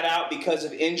sat out because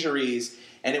of injuries,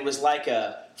 and it was like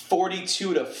a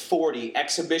 42-40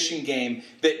 exhibition game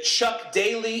that Chuck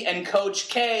Daly and Coach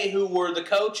K, who were the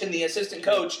coach and the assistant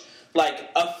coach, like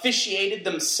officiated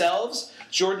themselves.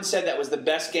 Jordan said that was the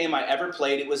best game I ever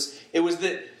played. It was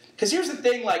because here's the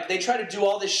thing, like they try to do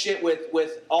all this shit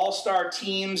with all-star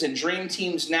teams and dream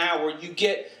teams now, where you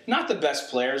get not the best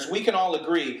players. We can all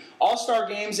agree. All-star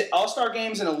games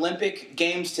and Olympic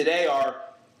games today are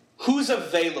who's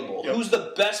available, who's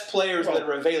the best players that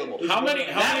are available. How many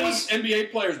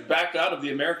NBA players backed out of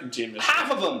the American team this year?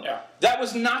 Half of them. Yeah. That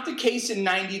was not the case in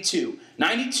 92.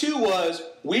 92 was,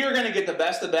 we are going to get the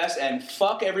best and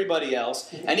fuck everybody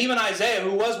else. And even Isaiah,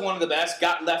 who was one of the best,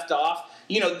 got left off.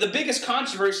 The biggest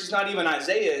controversy is not even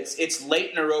Isaiah. It's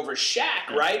Leitner over Shaq,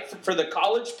 right? For the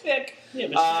college pick. Yeah,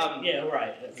 but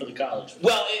right. For the college pick.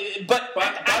 Well,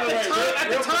 at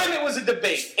the time, it was a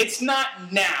debate. It's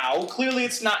not now. Clearly,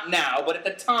 it's not now. But at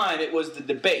the time, it was the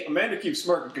debate. Amanda keeps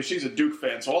smirking because she's a Duke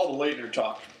fan, so all the Leitner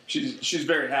talk, she's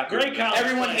very happy. Great college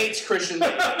Everyone player. Hates Christian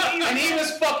Leitner. And he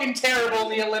was fucking terrible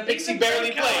in the Olympics. He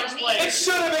barely played. It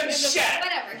should have been Shaq.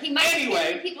 Whatever. He might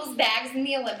have been people's bags in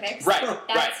the Olympics. Right.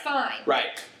 That's fine.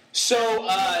 Right. So he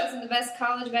wasn't the best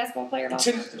college basketball player of all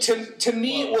time. To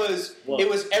me, it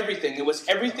was everything. It was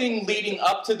everything leading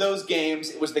up to those games.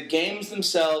 It was the games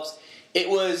themselves. It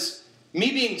was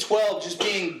me being 12, just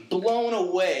being blown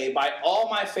away by all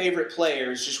my favorite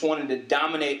players, just wanting to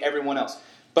dominate everyone else.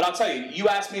 But I'll tell you, you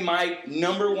asked me my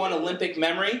number one Olympic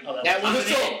memory. That was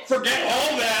forget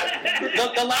all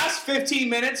that. The last 15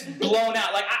 minutes, blown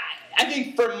out. Like I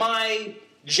think for my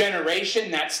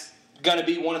generation, that's going to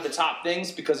be one of the top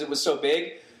things because it was so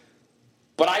big.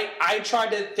 But I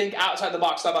tried to think outside the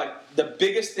box. I'm like, the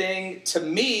biggest thing to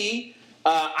me,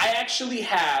 I actually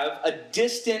have a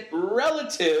distant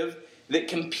relative that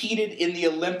competed in the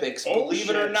Olympics. Believe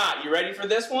it or not. You ready for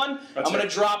this one? I'm going to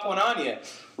drop one on you.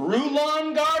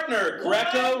 Rulon Gardner,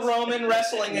 Greco-Roman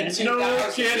wrestling in 2000.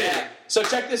 No kidding. Yeah. So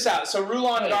check this out. So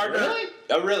Rulon Gardner. Really?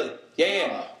 Oh, really?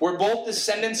 Yeah. We're both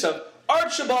descendants of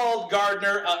Archibald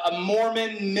Gardner, a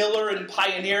Mormon miller and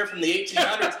pioneer from the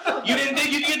 1800s. You didn't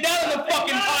think you'd get that on the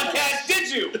fucking podcast,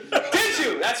 did you? Did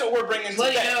you? That's what we're bringing today.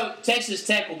 Let you know, Texas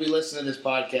Tech will be listening to this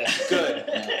podcast.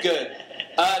 Good.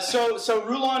 So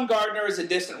Rulon Gardner is a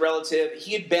distant relative.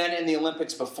 He had been in the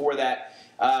Olympics before that.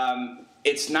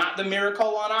 It's not the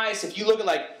Miracle on Ice. If you look at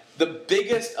like the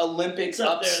biggest Olympics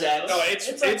upsets,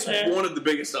 it's one of the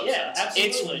biggest upsets. Yeah,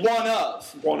 absolutely.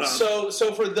 It's one of.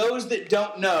 So for those that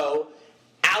don't know,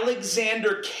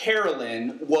 Alexander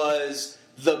Karelin was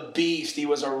the beast. He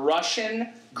was a Russian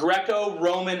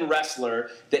Greco-Roman wrestler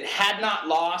that had not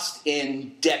lost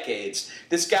in decades.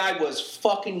 This guy was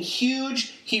fucking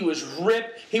huge. He was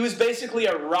ripped. He was basically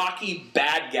a Rocky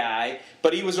bad guy,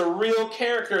 but he was a real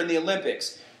character in the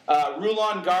Olympics.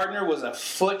 Rulon Gardner was a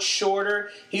foot shorter.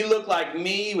 He looked like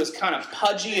me. He was kind of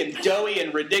pudgy and doughy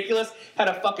and ridiculous. Had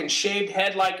a fucking shaved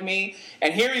head like me.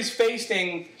 And here he's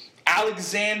facing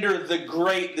Alexander the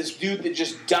Great, this dude that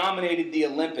just dominated the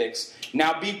Olympics.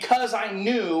 Now, because I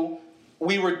knew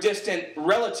we were distant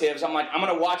relatives, I'm like, I'm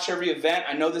going to watch every event.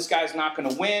 I know this guy's not going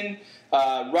to win.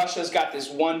 Russia's got this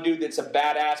one dude that's a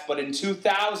badass. But in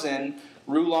 2000,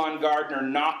 Rulon Gardner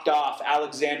knocked off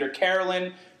Alexander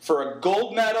Karelin for a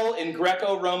gold medal in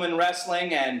Greco-Roman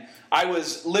wrestling, and I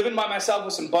was living by myself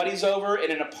with some buddies over in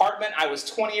an apartment. I was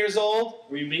 20 years old.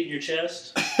 Were you beating your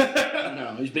chest?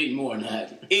 No, he's beating more than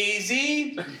that.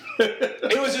 Easy.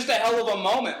 It was just a hell of a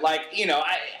moment. Like,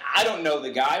 I don't know the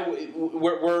guy.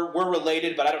 We're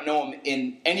related, but I don't know him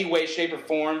in any way, shape, or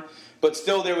form. But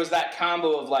still, there was that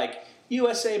combo of, like,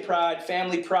 USA pride,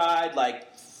 family pride, like,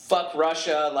 fuck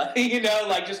Russia, like,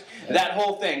 just that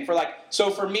whole thing. So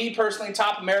for me personally,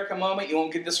 top America moment, you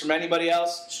won't get this from anybody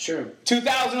else. It's true.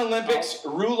 2000 Olympics,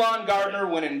 Rulon Gardner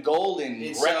winning gold in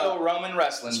Greco-Roman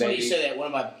wrestling, baby. When you say that,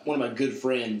 one of my good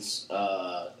friends,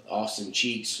 Austin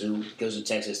Cheeks, who goes to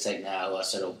Texas Tech now, I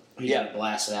said he got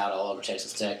blasted out all over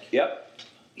Texas Tech. Yep.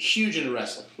 huge into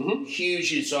wrestling.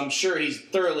 Huge. So I'm sure he's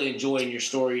thoroughly enjoying your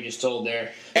story you just told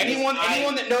there. Anyone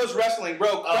that knows wrestling,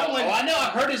 bro. Carolyn, I know.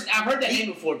 I've heard that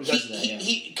name before because of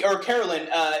that. Carolyn,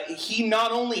 he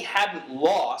not only hadn't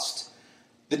lost,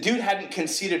 the dude hadn't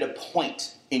conceded a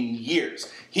point in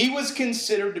years. He was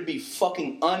considered to be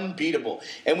fucking unbeatable.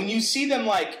 And when you see them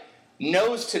like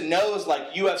nose to nose,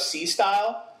 like UFC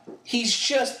style, he's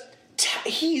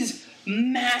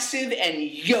massive and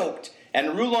yoked.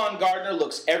 And Rulon Gardner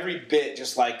looks every bit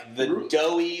just like the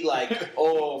doughy, like,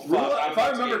 oh, fuck. If I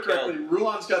remember correctly,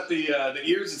 Rulon's got the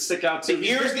ears that stick out, too. The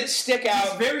ears that stick out.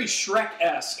 He's very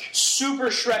Shrek-esque. Super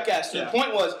Shrek-esque. Yeah. The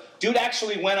point was, dude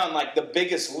actually went on, like, The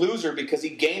Biggest Loser because he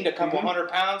gained a couple 100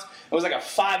 pounds. It was like a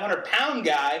 500-pound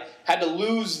guy had to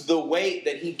lose the weight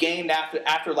that he gained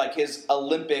after like, his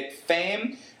Olympic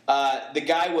fame. The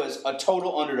guy was a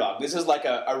total underdog. This is like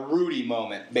a Rudy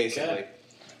moment, basically. Okay.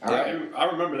 All right. I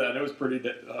remember that. It was pretty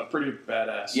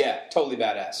badass. Yeah, totally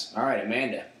badass. All right,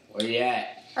 Amanda, where you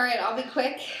at? All right, I'll be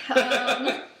quick.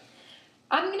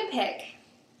 I'm going to pick,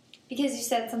 because you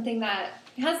said something that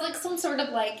has like some sort of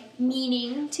like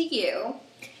meaning to you.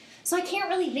 So I can't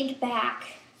really think back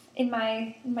in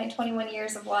my 21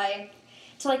 years of life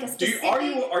to like a specific... Are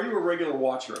you a regular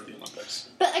watcher of the Olympics?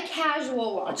 But a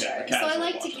casual watcher. Okay, a casual so I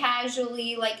like watcher. to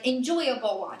casually, like,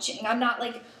 enjoyable watching. I'm not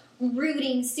like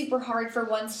rooting super hard for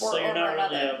one sport So you're over not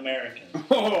another. really American.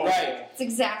 Oh, Right. It's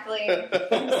exactly.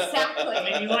 I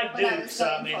mean, you like what I Duke, was so I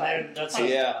going mean, for. that's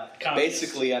Yeah,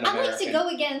 basically I un-American. like to go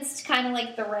against kind of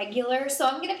like the regular, so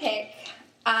I'm going to pick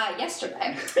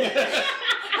yesterday.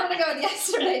 I'm going to go with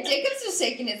yesterday. Jacob's just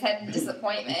shaking his head in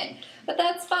disappointment, but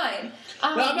that's fine. No,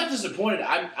 I'm not disappointed.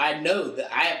 I know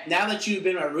that now that you've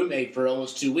been my roommate for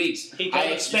almost 2 weeks, I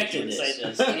expected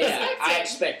this. Yeah, I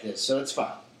expect this, so it's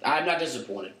fine. I'm not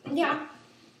disappointed. Yeah.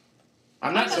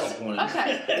 I'm not disappointed.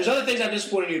 Okay. There's other things I'm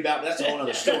disappointed in you about, but that's a whole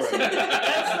other story.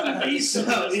 That's the least of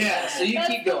So you That's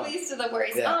keep going. the least of the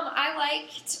worries. Yeah. I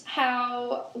liked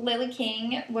how Lily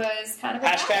King was kind of a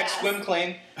Hashtag badass. swim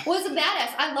clean. Was a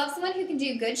badass. I love someone who can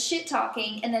do good shit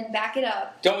talking and then back it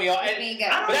up. Don't we all? With me good.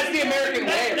 But that's the American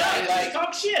way, right? Just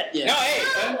talk shit. Yeah. No, hey.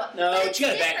 No, but but it's you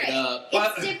gotta back it different. up.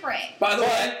 It's different. By the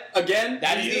way, again,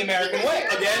 That is the American Because way.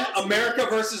 you're again, allowed to America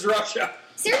versus Russia.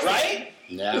 Seriously. Right?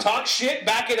 Yeah. Talk shit,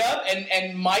 back it up,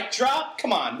 and mic drop?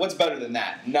 Come on, what's better than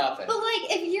that? Nothing. But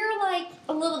like, if you're like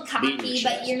a little Beating cocky, your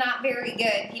but chest. you're not very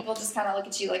good, people just kind of look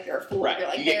at you like you're a fool. Right, You're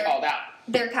like, you get called out.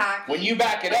 they're cocky. When you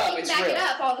back it But up, when you it's back real. it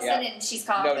up, all of a Yep. sudden she's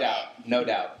confident. No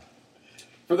doubt.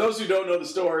 For those who don't know the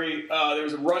story, there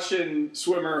was a Russian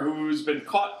swimmer who's been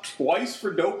caught twice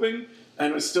for doping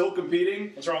and was still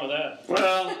competing. What's wrong with that?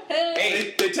 Well,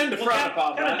 Hey, they tend to frown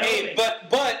upon that. Hey, but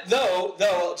though,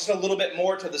 just a little bit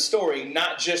more to the story,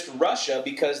 not just Russia,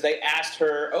 because they asked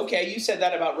her, okay, you said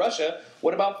that about Russia,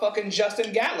 what about fucking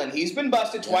Justin Gatlin? He's been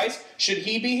busted twice. Should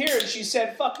he be here? And she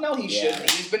said, fuck no, he shouldn't.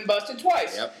 He's been busted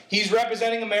twice. Yep. He's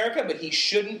representing America, but he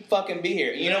shouldn't fucking be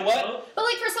here. You know what? But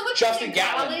like for someone Justin in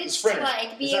Gatlin, college the to sprinter.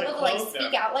 like be Is that able a to like quote?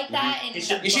 speak out like that and He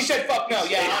should- She said, fuck no.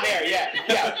 Yeah, on air.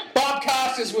 Yeah. Bob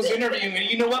Costas was interviewing me.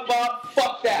 You know what, Bob?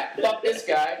 Fuck that. Fuck this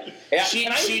guy. Yeah, She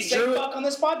can I even say drew- fuck on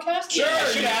this podcast? Sure. I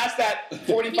should have asked that he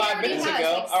 45 already minutes has,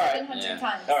 ago. like, All right. 700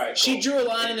 times. All right. She cool. drew a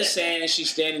line in the sand, and she's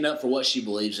standing up for what she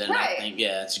believes in. Right. I think,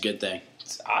 yeah, it's a good thing.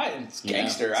 It's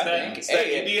gangster, I think. It's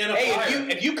that Indiana fire.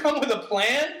 If you come with a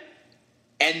plan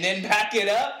and then back it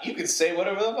up, you can say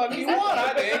whatever the fuck you want,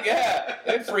 I think. Yeah.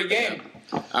 It's free game.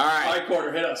 All All right. right,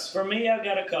 Quarter, hit us. For me, I've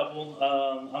got a couple.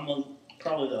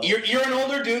 Probably the You're an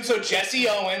older dude, so Jesse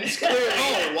Owens, clearly.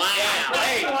 Oh, wow.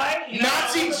 Hey,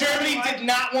 Nazi Germany did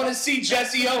not want to see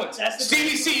Jesse Owens. That's the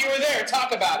Stevie C, you were there.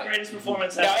 Talk about it. greatest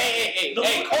performance Now, ever. hey, The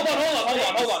look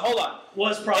hold on.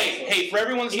 was priceless. Hey, for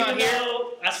everyone that's Even not here,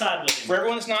 though I side with him. for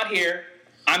everyone that's not here,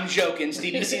 I'm joking.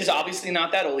 Stevie C is obviously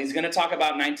not that old. He's going to talk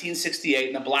about 1968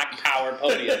 and the Black Power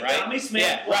podium, right? Tommy Smith,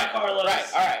 yeah, Juan Carlos.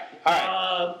 Right, all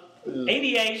right.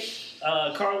 88,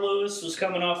 Carl Lewis was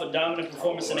coming off a dominant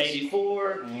performance in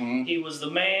 84. Mhm. He was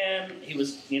the man. He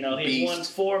was, he had Beast. won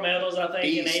 4 medals, I think,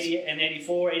 in Beast.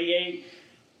 84, 88.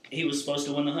 He was supposed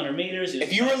to win the 100 meters.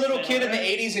 If you were a little kid in the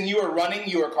 80s and you were running,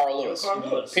 you were Carl Lewis. Carl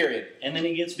Lewis. Period. And then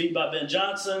he gets beat by Ben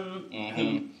Johnson,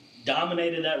 who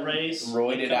dominated that race.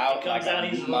 Roided He out comes like out, a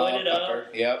he's roided up. motherfucker.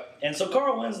 Yep. And so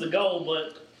Carl wins the gold,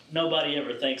 but nobody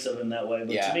ever thinks of him that way.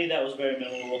 But Yeah. to me, that was very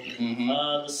memorable.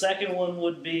 Mhm. The second one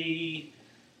would be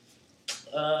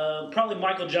probably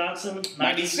Michael Johnson.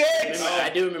 96. I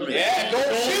do remember that. Yeah,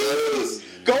 gold shoes.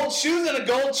 Gold shoes and a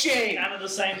gold chain. Kind of the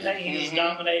same thing. He just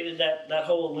dominated that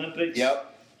whole Olympics. Yep.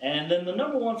 And then the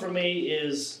number one for me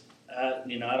is, I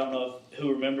don't know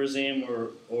who remembers him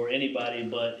or anybody,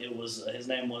 but it was his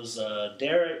name was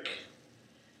Derek.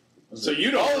 So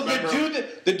you don't remember.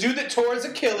 the dude that tore his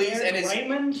Achilles and his dad,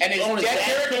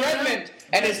 Derek Redmond,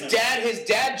 and his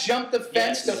dad jumped the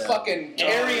fence to fucking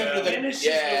carry him to the finishes the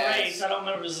race. I don't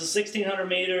remember if it was 1,600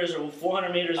 meters or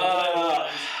 400 meters or whatever it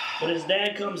was. But his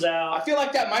dad comes out. I feel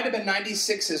like that might have been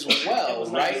 96 as well,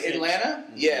 right? 96. Atlanta?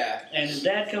 Yeah. And his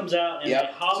dad comes out and they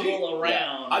hobble around.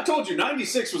 Yeah. I told you,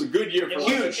 96 was a good year for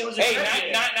huge. It was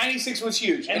 96 was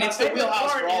huge. And it's the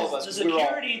wheelhouse for all of us. The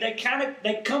security,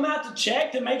 they come out to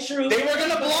check to make sure they were going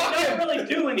to block him. They don't really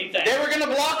do anything. They were going to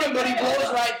block him, but he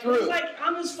blows right through. He's like,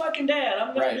 I'm his fucking dad.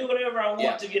 I'm going to do whatever I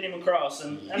want to get him across.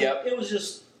 And it was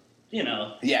just...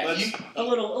 a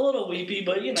little weepy,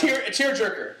 but a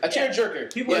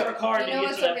tearjerker. People work hard to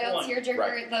get to that point. You know what's a real tearjerker?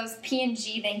 Right. Those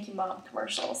P&G Thank You Mom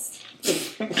commercials.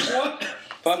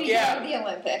 Fuck yeah! Of the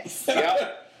Olympics.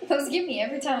 Yeah. Those give me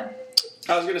every time.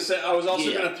 I was going to say. I was also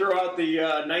going to throw out the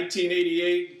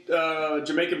 1988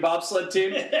 Jamaican bobsled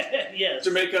team. Yes.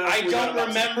 Jamaica. I don't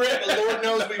remember it, but Lord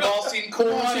knows we've all seen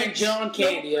Corn and John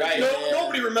Candy. Right?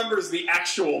 Nobody remembers the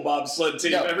actual bobsled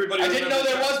team. No, Everybody. I didn't know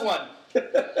there was one.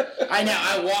 I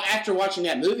know. After watching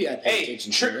that movie, I paid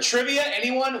attention to it. Trivia,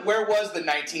 anyone? Where was the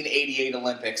 1988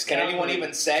 Olympics? Can anyone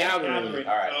even say? Calgary.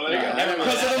 All right.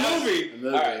 Because of the movie.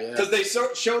 All right. Because they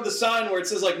showed the sign where it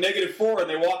says like -4 and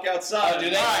they walk outside. Oh, do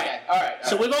they? All right.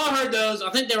 So we've all heard those. I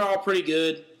think they were all pretty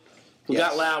good. We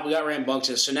got loud, we got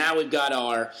rambunctious. So now we've got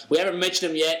we haven't mentioned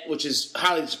them yet, which is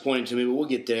highly disappointing to me, but we'll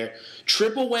get there.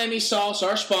 Triple Whammy Sauce,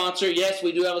 our sponsor. Yes,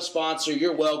 we do have a sponsor.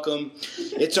 You're welcome.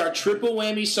 It's our Triple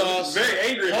Whammy Sauce. Very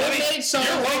angry. Homemade sauce.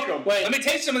 You're welcome. Wait, let me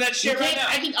taste some of that shit right now.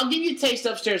 I'll give you a taste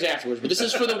upstairs afterwards, but this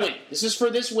is for the win. This is for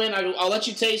this win. I'll let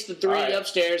you taste the three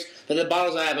upstairs, the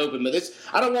bottles I have open. But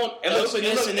I don't want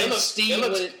openness and then steam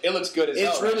with it. It looks good as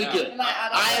hell. It's really good.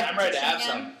 I'm ready to have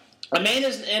some.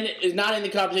 Amanda's is not in the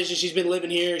competition. She's been living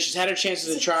here. She's had her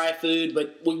chances to try food,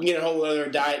 but we can get a whole other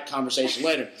diet conversation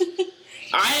later.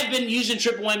 I have been using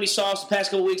Triple Whammy sauce the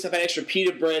past couple weeks. I've had extra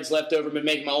pita breads left over. Been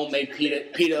making my own made pita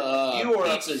You are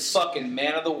pizzas. a fucking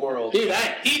man of the world. Dude,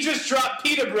 he just dropped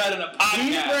pita bread in a podcast.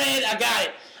 Pita bread, I got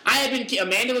it. I have been.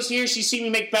 Amanda was here. She's seen me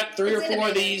make about 3 or 4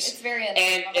 of these. It's very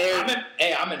and I'm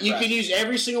impressed. You can use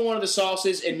every single one of the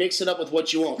sauces and mix it up with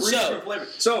what you want.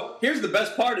 So here's the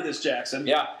best part of this, Jackson.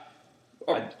 Yeah.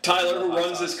 Tyler, who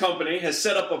runs this company, has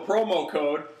set up a promo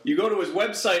code. You go to his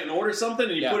website and order something,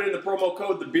 and you put in the promo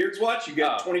code The Beards Watch. You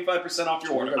get 25% off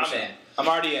your order. I'm in. I'm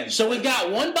already in. So we've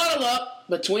got one bottle up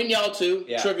between y'all two.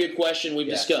 Yeah. Trivia question we've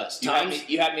discussed. You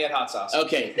had me at hot sauce.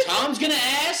 Okay, Tom's going to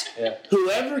ask.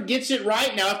 Whoever gets it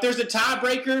right. Now, if there's a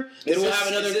tiebreaker, then we'll have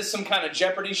another. Is this some kind of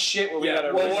Jeopardy shit where we got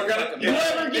to? Well, we're gonna.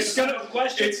 Whoever gets the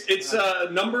question. It's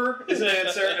number is an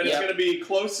answer, and it's going to be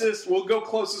closest. We'll go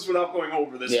closest without going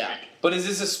over this week. But is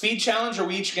this a speed challenge, or are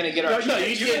we each going to get our? No,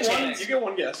 you get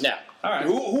one guess. Yeah. All right.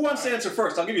 Who wants to answer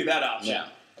first? I'll give you that option. Yeah.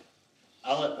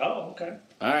 Okay.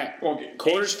 All right. Okay.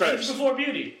 Quarters first. Age before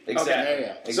beauty. Exactly.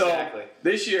 Okay. Exactly. So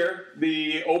this year,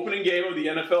 the opening game of the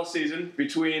NFL season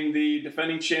between the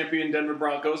defending champion Denver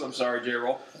Broncos, I'm sorry,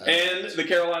 J-Roll, and the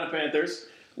Carolina Panthers,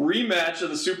 rematch of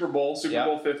the Super Bowl, Super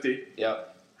Bowl 50.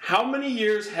 Yep. How many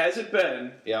years has it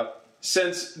been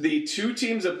since the two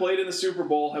teams that played in the Super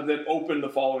Bowl have then opened the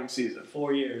following season?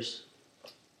 4 years.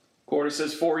 Quarter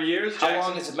says 4 years. How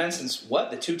long has it been since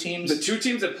what? The two teams? The two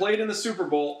teams that played in the Super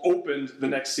Bowl opened the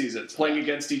next season, playing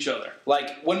against each other.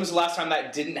 Like, when was the last time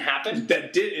that didn't happen?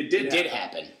 It did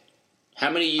happen. How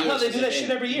many years? I thought they do that shit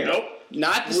every year. Nope.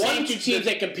 Not the same two teams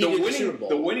that competed in the Super Bowl.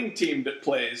 The winning team that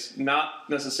plays, not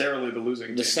necessarily the losing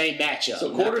team. The same matchup.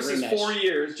 So Quarter says 4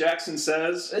 years. Jackson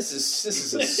says... This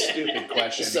is a stupid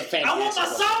question. This is a fantastic I want my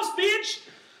sauce, bitch!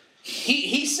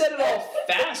 He said it all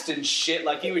fast and shit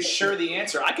like he was sure the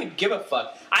answer. I could give a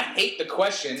fuck. I hate the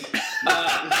question.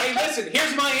 Hey, listen,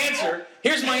 here's my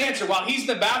answer. While he's in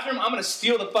the bathroom, I'm gonna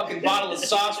steal the fucking bottle of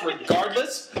sauce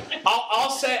regardless.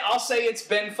 I'll say it's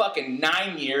been fucking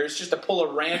 9 years just to pull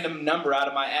a random number out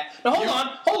of my ass. Now hold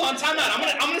on, time out.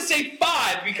 I'm gonna say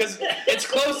 5 because it's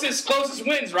closest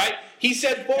wins, right? He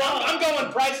said 4. I'm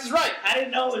going Price is Right. I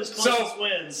didn't know it was closest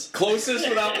wins. Closest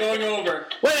without going over.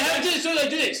 Wait, how do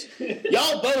this?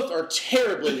 Y'all both are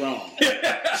terribly wrong.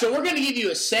 So we're going to give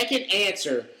you a second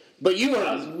answer, but you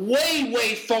are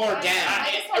way far down.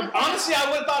 Honestly, I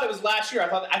would have thought it was last year.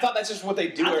 I thought that's just what they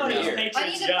do every year. I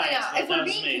need to point out, if we're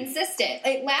being consistent,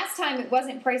 last time it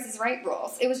wasn't Price is Right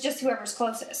rules. It was just whoever's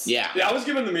closest. Yeah, I was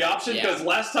giving them the option because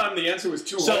last time the answer was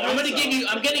 200. So I'm going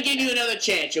to give you another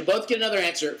chance. You'll both get another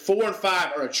answer. 4 and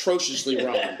 5 are atrociously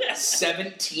wrong.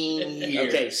 17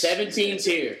 years. Okay, 17's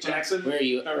here. Jackson, where are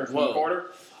you?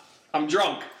 Quarter. I'm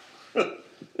drunk.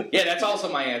 Yeah, that's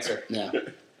also my answer. No.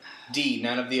 D,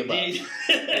 none of the above.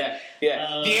 Yeah.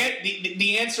 Yeah.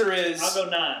 The answer is... I'll go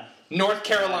 9. North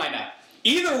Carolina.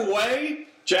 Either way,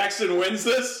 Jackson wins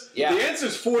this. Yeah. The answer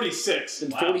is 46.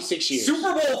 In 46 years.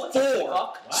 Super Bowl 4.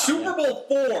 Wow, Super Bowl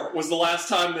 4 was the last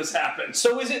time this happened.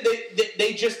 So is it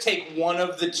they just take one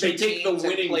of the two They take teams the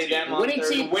winning and play team. them on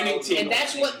winning team. And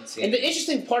that's what. And the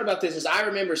interesting part about this is I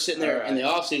remember sitting there in the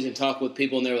offseason talking with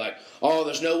people, and they were like, "Oh,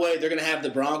 there's no way they're going to have the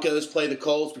Broncos play the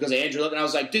Colts because of Andrew Luck." And I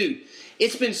was like, "Dude,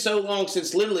 it's been so long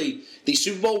since literally the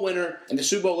Super Bowl winner and the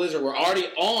Super Bowl loser were already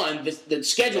on the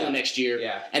schedule next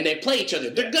year, and they play each other.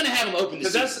 They're going to have them open the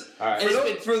season."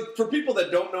 For people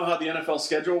that don't know how the NFL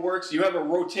schedule works, you have a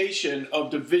rotation of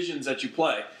divisions that you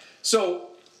play. So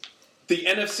the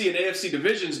NFC and AFC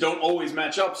divisions don't always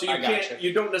match up, so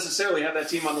you don't necessarily have that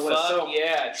team on the list. So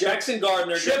Jackson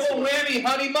Gardner, triple whammy,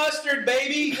 honey mustard,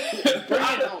 baby.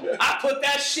 I put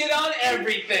that shit on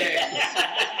everything.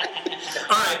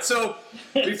 All right, so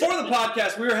before the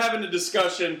podcast, we were having a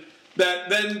discussion that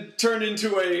then turned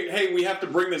into hey, we have to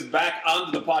bring this back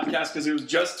onto the podcast because it was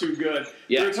just too good.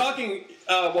 Yeah. We were talking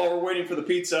while we're waiting for the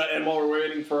pizza and while we're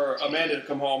waiting for Amanda to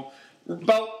come home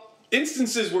about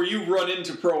instances where you run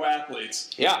into pro athletes.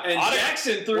 Yeah, and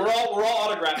Jackson we're all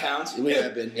autograph hounds. We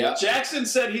have been. Yeah. Jackson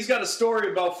said he's got a story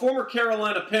about former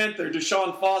Carolina Panther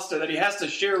Deshaun Foster that he has to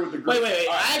share with the group. Wait.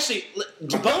 I actually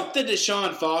both the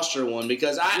Deshaun Foster one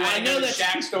because I know that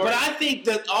Shaq story, but I think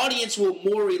the audience will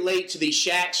more relate to the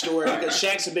Shaq story because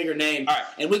Shaq's a bigger name,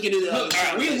 and we can do the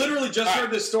other. We literally just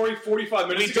heard this story 45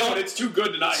 minutes ago, and it's too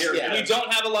good to not hear it. We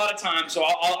don't have a lot of time, so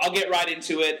I'll get right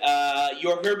into it.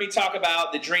 You heard me talk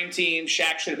about the dream team.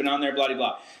 Shaq should have been on there, blah, blah,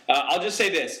 blah. I'll just say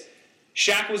this.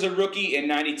 Shaq was a rookie in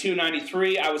 92,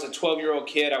 93. I was a 12-year-old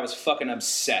kid. I was fucking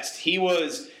obsessed. He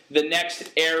was the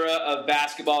next era of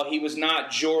basketball. He was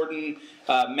not Jordan,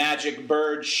 Magic,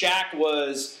 Bird. Shaq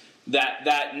was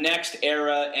that next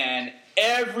era, and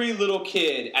every little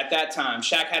kid at that time,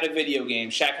 Shaq had a video game.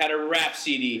 Shaq had a rap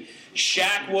CD.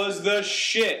 Shaq was the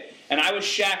shit, and I was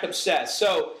Shaq obsessed.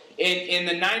 So in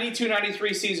the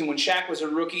 92-93 season when Shaq was a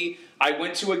rookie, I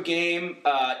went to a game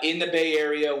in the Bay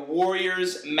Area,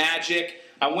 Warriors, Magic.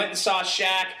 I went and saw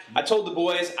Shaq. I told the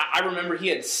boys, I remember he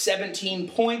had 17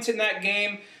 points in that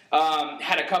game,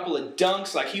 had a couple of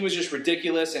dunks, like he was just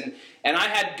ridiculous. And I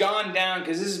had gone down,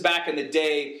 because this is back in the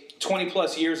day,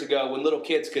 20-plus years ago, when little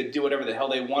kids could do whatever the hell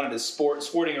they wanted at a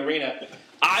sporting arena.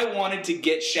 I wanted to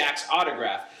get Shaq's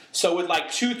autograph. So with like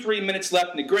 2-3 minutes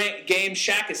left in the game,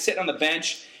 Shaq is sitting on the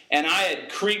bench, and I had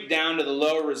creeped down to the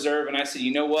lower reserve, and I said,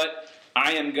 you know what?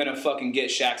 I am going to fucking get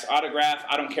Shaq's autograph.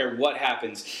 I don't care what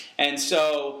happens. And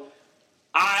so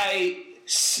I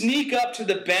sneak up to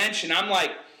the bench, and I'm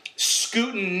like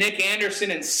scooting Nick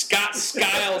Anderson and Scott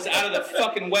Skiles out of the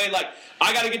fucking way. Like,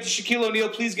 I got to get to Shaquille O'Neal.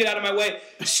 Please get out of my way.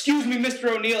 Excuse me,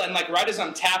 Mr. O'Neal. And like right as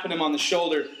I'm tapping him on the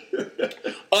shoulder,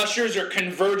 ushers are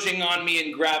converging on me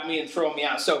and grab me and throw me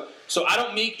out. So I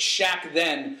don't meet Shaq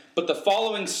then, but the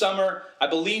following summer, I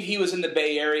believe he was in the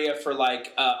Bay Area for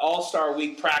like All-Star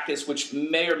Week practice, which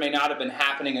may or may not have been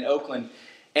happening in Oakland.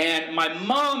 And my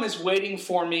mom is waiting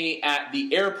for me at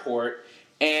the airport,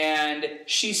 and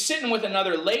she's sitting with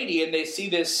another lady, and they see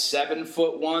this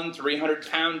 7'1",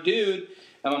 300-pound dude.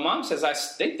 And my mom says, I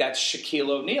think that's Shaquille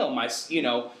O'Neal.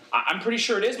 I'm pretty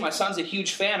sure it is. My son's a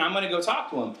huge fan. I'm going to go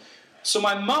talk to him. So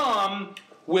my mom,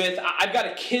 I've got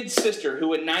a kid sister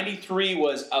who in 93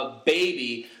 was a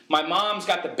baby. My mom's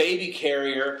got the baby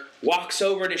carrier, walks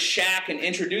over to Shaq and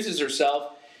introduces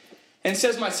herself and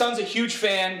says, my son's a huge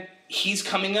fan. He's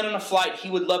coming in on a flight. He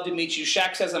would love to meet you.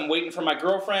 Shaq says, I'm waiting for my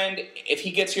girlfriend. If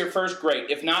he gets here first, great.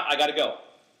 If not, I got to go.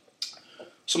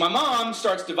 So my mom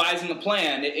starts devising a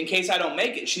plan. In case I don't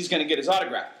make it, she's going to get his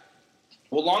autograph.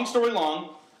 Well, long story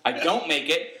long, I don't make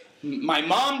it. My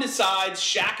mom decides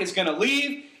Shaq is going to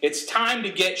leave. It's time to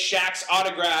get Shaq's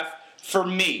autograph for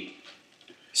me.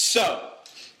 So,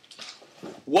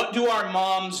 what do our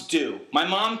moms do? My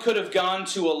mom could have gone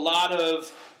to a lot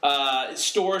of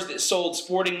stores that sold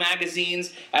sporting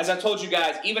magazines. As I told you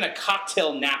guys, even a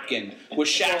cocktail napkin with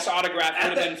Shaq's autograph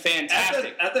would have been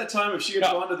fantastic. At that time, if she had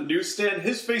gone to the newsstand,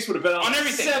 his face would have been on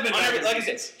everything. Like I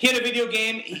said, he had a video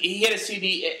game, he had a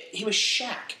CD. He was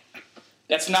Shaq.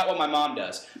 That's not what my mom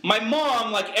does. My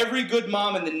mom, like every good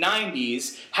mom in the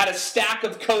 90s, had a stack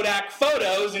of Kodak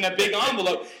photos in a big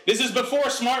envelope. This is before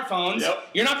smartphones. Yep.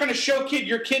 You're not going to show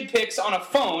your kid pics on a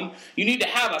phone. You need to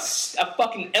have a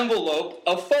fucking envelope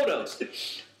of photos.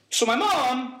 So my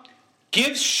mom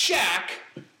gives Shaq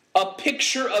a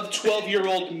picture of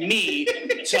 12-year-old me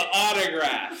to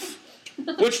autograph,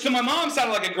 which to my mom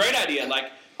sounded like a great idea. Like,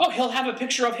 oh, he'll have a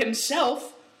picture of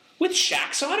himself with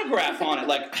Shaq's autograph on it.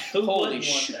 Like, holy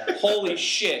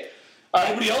shit.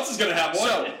 Nobody else is going to have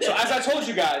one. So as I told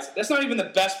you guys, that's not even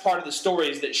the best part of the story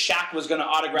is that Shaq was going to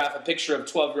autograph a picture of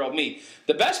 12-year-old me.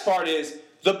 The best part is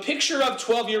the picture of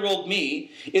 12-year-old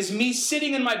me is me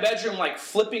sitting in my bedroom like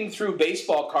flipping through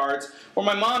baseball cards where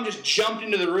my mom just jumped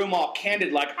into the room all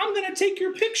candid like, I'm going to take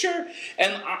your picture.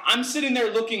 And I'm sitting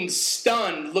there looking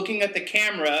stunned, looking at the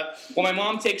camera while my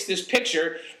mom takes this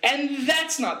picture. And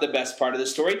that's not the best part of the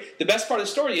story. The best part of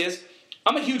the story is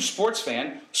I'm a huge sports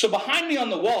fan, so behind me on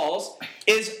the walls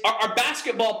is our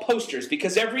basketball posters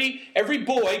because every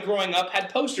boy growing up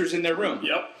had posters in their room.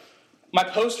 Yep. My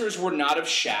posters were not of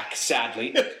Shaq,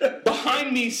 sadly.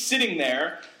 Behind me sitting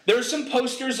there's some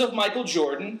posters of Michael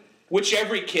Jordan, which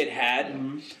every kid had.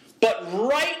 Mm-hmm. But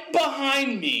right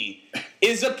behind me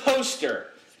is a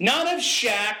poster, not of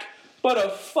Shaq, but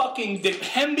of fucking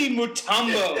Dikembe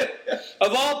Mutombo,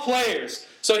 of all players.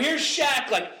 So here's Shaq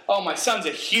like, oh, my son's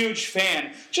a huge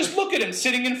fan. Just look at him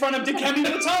sitting in front of Dikembe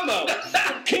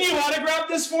Mutombo. Can you autograph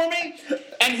this for me?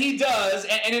 And he does,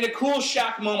 and in a cool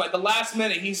Shaq moment, at the last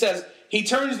minute, he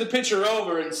turns the picture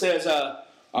over and says,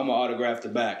 I'm going to autograph the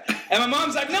back. And my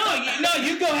mom's like, no,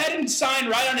 you go ahead and sign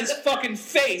right on his fucking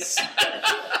face.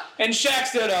 And Shaq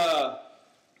said,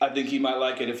 I think he might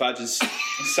like it if I just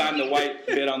sign the white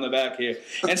bit on the back here.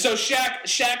 And so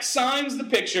Shaq signs the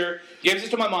picture, gives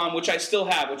it to my mom, which I still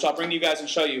have, which I'll bring to you guys and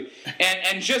show you.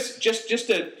 And just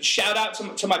a shout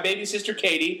out to my baby sister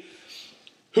Katie,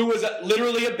 who was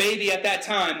literally a baby at that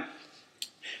time.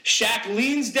 Shaq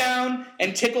leans down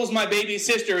and tickles my baby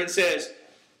sister and says,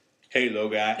 "Hey, little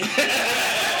guy."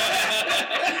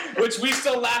 Which we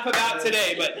still laugh about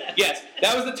today. But yes,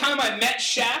 that was the time I met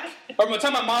Shaq, or the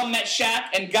time my mom met Shaq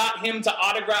and got him to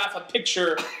autograph a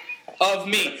picture of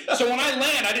me. So when I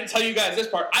land, I didn't tell you guys this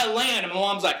part, I land and my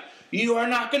mom's like, "You are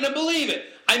not going to believe it.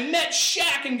 I met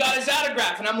Shaq and got his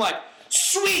autograph." And I'm like,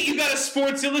 "Sweet, you got a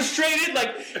Sports Illustrated?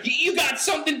 Like, you got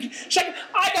something? Shaq,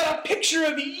 I got a picture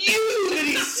of you that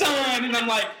he signed." And I'm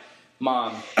like,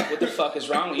 "Mom, what the fuck is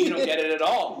wrong with you? You don't get it at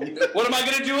all. What am I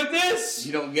going to do with this?"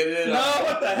 You don't get it at all. No,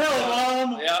 what the hell,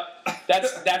 Mom? Yep.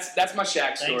 That's my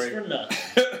Shaq story. Thanks for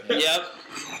nothing. Yep.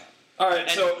 All right,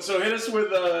 so hit us with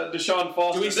Deshaun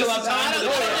Foster. Do we still have time?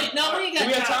 No, we Do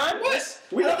we have time?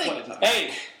 We have plenty of time.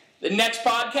 Hey, the next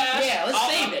podcast? Yeah,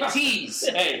 let's save it. Tease.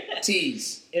 Hey.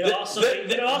 Tease. It'll also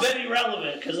be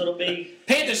relevant because it'll be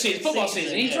Panther season, football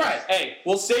season. He's right. Hey,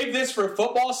 we'll save this for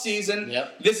football season.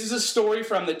 Yep. This is a story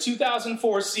from the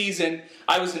 2004 season.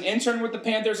 I was an intern with the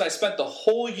Panthers. I spent the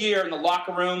whole year in the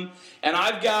locker room, and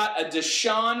I've got a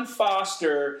Deshaun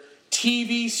Foster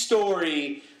TV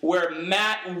story where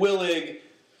Matt Willig,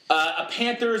 a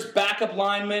Panthers backup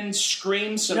lineman,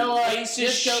 screams some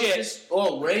racist shit.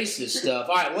 Racist stuff.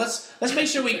 All right, let's make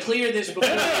sure we clear this before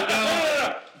we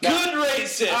go. Good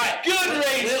racist. All right. Good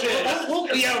racist.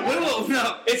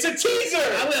 No. It's a teaser.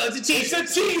 I will. It's a teaser.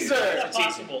 It's a teaser. It's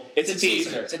possible. It's a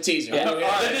teaser. It's a teaser. Yeah.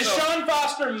 Okay. The Deshaun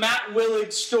Foster, Matt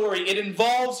Willig story. It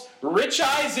involves Rich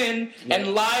Eisen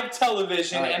and live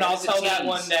television, and I'll tell that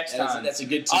one next time. That's a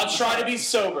good tease. I'll try to be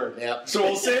sober. Yep. So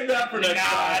we'll save that for next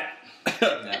time.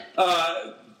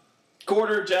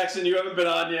 Quarter, Jackson, you haven't been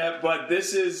on yet, but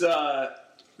this is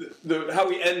how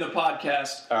we end the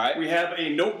podcast. All right. We have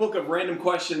a notebook of random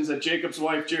questions that Jacob's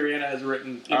wife, Jerriana, has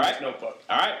written in this notebook.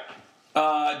 All right.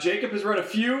 Jacob has read a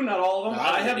few, not all of them.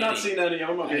 I have not seen any of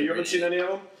them. Okay, you haven't seen any of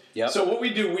them? Yep. So what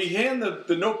we do, we hand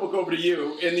the notebook over to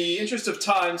you. In the interest of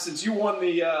time, since you won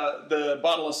the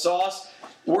bottle of sauce,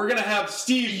 we're going to have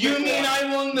Steve. You mean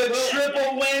I won the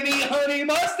triple whammy honey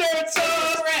mustard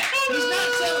sauce?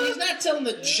 He's not telling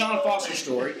the Deshaun Foster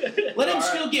story. Let him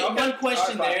still get one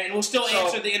question there, and we'll still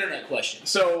answer the internet question.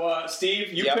 So,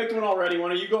 Steve, you picked one already. Why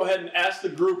don't you go ahead and ask the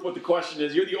group what the question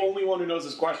is? You're the only one who knows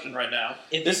this question right now.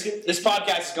 This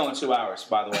podcast is going 2 hours,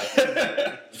 by the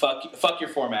way. Fuck your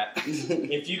format.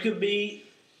 If you could be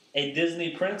a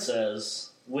Disney princess,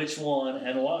 which one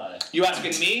and why? You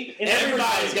asking me?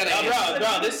 Everybody's got to answer.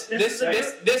 Bro,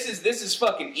 this is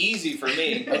fucking easy for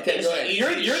me. Okay, go ahead.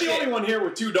 You're the only one here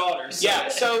with 2 daughters. Yeah,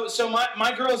 so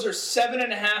my girls are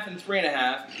 7.5 and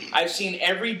 3.5. I've seen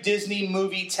every Disney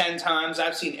movie 10 times.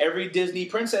 I've seen every Disney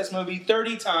princess movie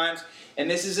 30 times. And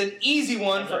this is an easy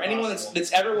one for anyone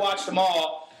that's ever watched them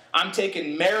all. I'm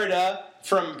taking Merida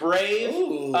from Brave.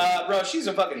 Bro, she's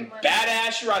a fucking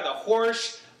badass. She rides a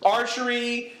horse.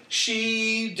 Archery,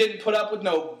 she didn't put up with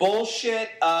no bullshit.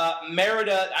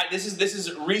 Merida, this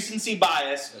is recency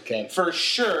bias, for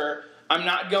sure. I'm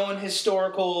not going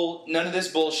historical, none of this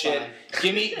bullshit.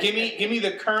 Give me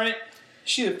the current.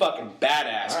 She's a fucking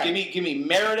badass. Right. Give me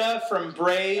Merida from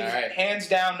Brave, hands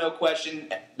down, no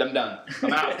question. I'm done.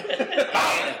 I'm out.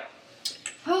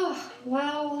 Oh,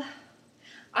 well,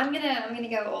 I'm gonna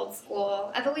go old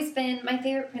school. My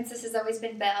favorite princess has always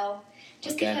been Belle,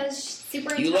 just because she's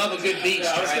super. You love a good beach.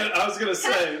 Yeah, I was gonna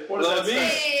say, what does that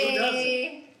mean? Who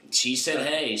doesn't? She said,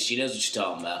 "Hey, she knows what she's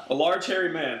talking about." A large hairy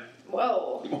man.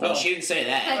 Whoa. Well, she didn't say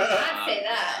that. I did not say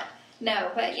that.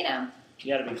 No, but You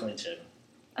got to be clean shaven.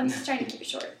 I'm just trying to keep it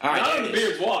short. All right, Not on the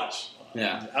Beards watch.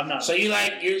 Yeah, I'm not. So you're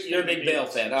a big Belle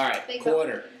fan. All right, Big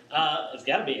quarter. It's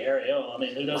got to be Ariel. I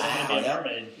mean, who doesn't want to be a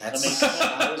mermaid? That's, I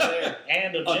I was there.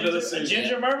 and Under the a sea.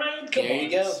 ginger mermaid? Come There on. you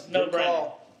go. No Good brainer.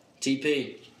 call.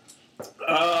 TP.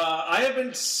 I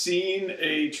haven't seen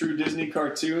a true Disney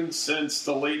cartoon since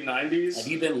the late 90s. Have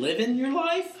you been living your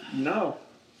life? No,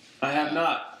 I have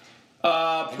not.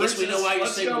 I guess we know why you're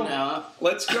let's single go- now. Huh?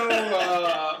 Let's go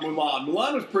Mulan.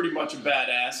 Mulan was pretty much a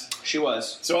badass. She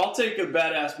was. So I'll take a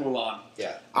badass Mulan.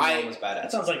 Yeah. I- Mulan was That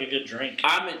badass. sounds like a good drink.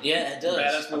 Yeah, it does.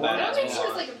 Badass Mulan. I don't think Mulan. she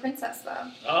was like a princess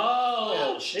though.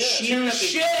 Oh, shit.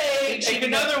 Touche! Take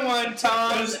another one,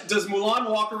 Tom. Does Mulan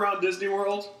walk around Disney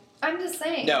World? I'm just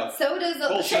saying. No. So does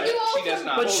Bullshit. so do all She does from-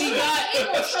 not. But she got-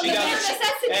 animals from she the got- bare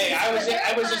necessities. Hey,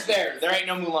 I but was just there. There ain't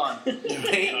no Mulan.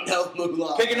 There ain't no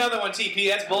Mulan. Pick another one, TP.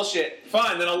 That's bullshit.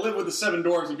 Fine, then I'll live with the 7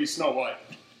 dwarves and be Snow White.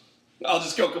 I'll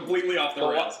just go completely off the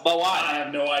rails. But I why?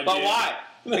 have no idea. But why?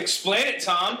 Explain it,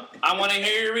 Tom. I want to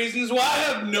hear your reasons I why.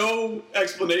 have no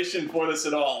explanation for this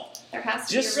at all. There has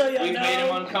to Just be a so reason. you We've know, made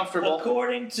him uncomfortable.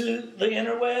 according to the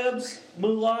interwebs,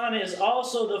 Mulan is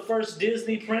also the first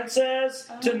Disney princess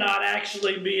to not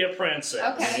actually be a princess.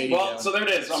 Okay. Well, so there it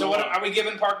is. So what, are we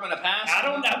giving Parkman a pass?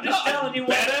 I'm just telling you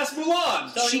what. Badass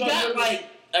Mulan. Tell She you what got movie-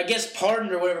 I guess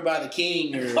pardoned or whatever by the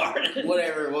king or Pardoned.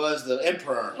 whatever it was, the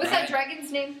emperor. What's right? that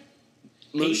dragon's name?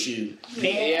 Mushu.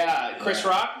 Yeah, Chris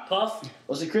Rock. Puff.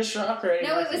 Was it Chris Rock or Eddie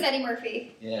No, Murphy? it was Eddie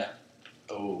Murphy. Yeah.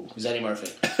 Oh, it was Eddie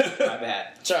Murphy. My bad.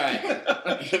 It's all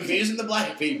right. Confusing the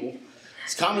black people.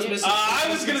 It's common missing. I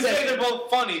was going to say they're both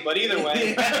funny, but either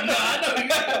way. No, I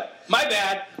know. My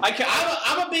bad.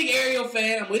 I'm a big Ariel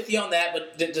fan. I'm with you on that,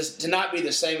 but to not be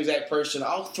the same exact person,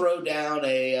 I'll throw down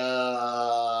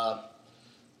a.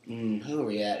 Who are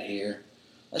we at here?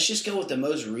 Let's just go with the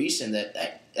most recent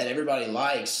that everybody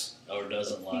likes Or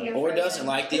doesn't like. Yeah. or doesn't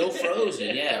like, the old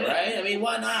Frozen. Yeah, right. I mean,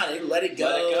 why not? Let it go.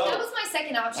 Let it go. That was my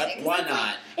second option. 'cause Why it's not?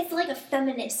 Like, it's like a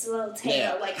feminist little tale.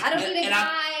 Yeah. Like, I don't need a And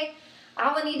guy.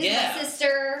 All I need is Yeah. my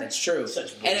sister. That's true.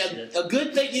 Such And bullshit. a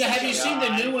good thing, have you seen the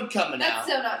God. new one coming That's out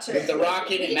so not true. with the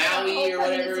rocket and Yeah, Maui whole or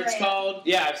whatever feminism it's right. called?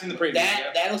 Yeah, I've seen the preview.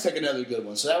 That looks like another good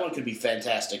one. So that one could be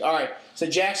fantastic. All right. So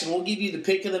Jackson, we'll give you the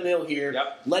pick of the mill here.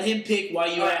 Yep. Let him pick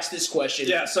while you All right. ask this question.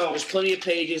 Yeah, so There's plenty of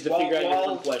pages to figure out your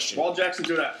one question. While Jackson's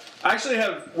doing that, I actually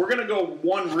we're going to go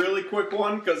one really quick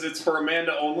one because it's for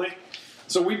Amanda only.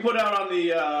 So we put out on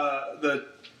the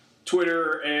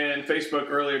Twitter and Facebook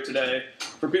earlier today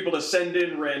for people to send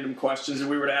in random questions, and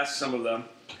we were to ask some of them.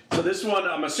 So this one,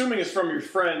 I'm assuming, is from your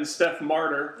friend, Steph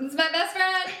Martyr. This is my best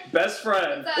friend. Best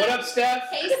friend. What's What up, Steph?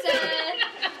 Hey, Stan.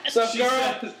 What's up,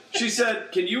 girl? She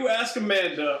said, can you ask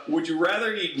Amanda, would you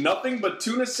rather eat nothing but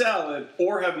tuna salad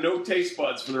or have no taste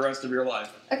buds for the rest of your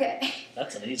life? Okay.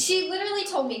 That's an easy. She literally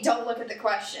told me, don't look at the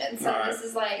question. So All right. this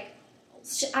is like,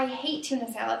 I hate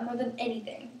tuna salad more than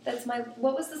anything. That's my,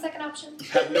 what was the second option?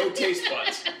 Have no taste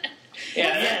buds. Yeah,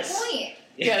 What's yes. the point?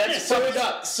 Yeah, that's summed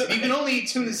up. So you can only eat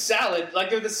tuna salad, like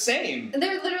they're the same.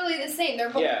 They're literally the same. They're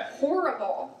both Yeah.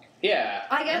 horrible. Yeah.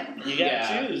 I get. You gotta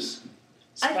Yeah. choose.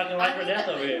 It's fucking life or death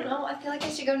over I here. don't know. I feel like I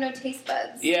should go no taste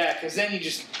buds. Yeah, because then you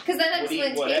just Because then I'm would just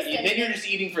eat going to taste Then it. you're just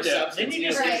eating for Yeah. substance. Then you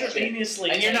just Right.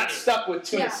 instantaneously and you're not take it. stuck with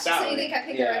tuna Yeah, salad. so you think I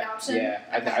picked the right option? Yeah,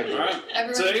 I All right.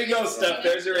 Everyone So there you go, agrees. Steph.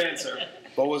 There's your answer.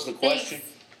 What was the Thanks. question?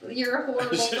 You're a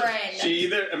horrible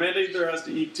friend. Amanda either has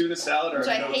to eat tuna salad or Which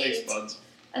I have no hate. taste buds.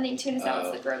 I think tuna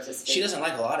salad's the grossest food. She doesn't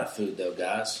like a lot of food, though,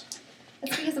 guys.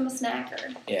 That's because I'm a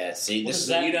snacker. Yeah, see, What this does is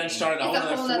that you done mean? started a whole It's a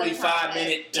whole other nother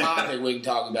 45-minute topic we can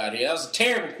talk about here. That was a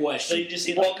terrible So question. you just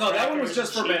eat Well, like no, that one was crackers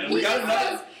just for and men. cheese? We He got just another-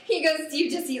 goes, he goes, do you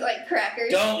just eat like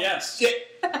crackers? Don't Yes.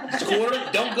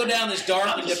 don't go down this dark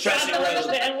I'm and just trying depressing to road.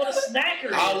 understand what a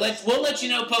snacker is. We'll let you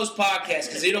know post podcast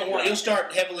because you'll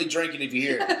start heavily drinking if you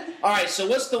hear it. All right, so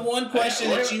what's the one question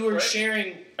that you were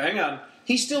sharing? Hang on.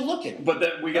 He's still looking. But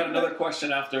then we got another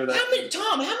question after that. How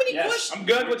many Yes. questions? I'm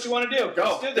good. What you want to do? Go.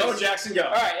 Let's do this. Go, Jackson, go.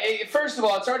 All right. Hey, first of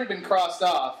all, it's already been crossed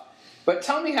off. But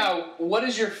tell me what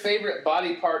is your favorite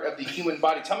body part of the human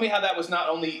body? Tell me how that was not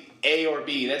only A or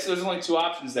B. There's only two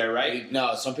options there, right?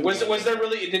 No, some people. Did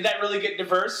that really get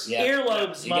diverse? Yeah.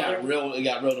 Earlobes, It mother. got real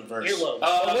diverse.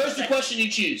 Earlobes. Where's the question you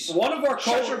choose? One of our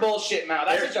Shut your bullshit mouth.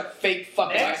 That's such a fake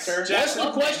fucking Next. answer. What's the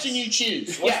question you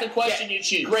choose? What's the question you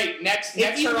choose? Great. Next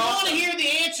If you are want awesome. to hear the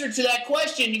answer to that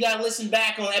question, you got to listen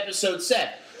back on episode 7.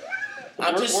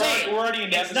 I'm just saying. We're already in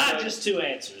the It's episode. not just two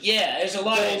answers. Yeah, there's a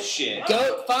lot of bullshit.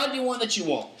 Go find you one that you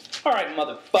want. All right,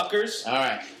 motherfuckers. All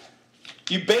right.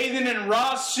 You bathing in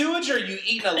raw sewage or you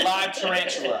eating a live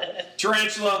tarantula?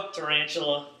 Tarantula.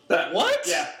 Tarantula. What?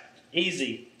 Yeah.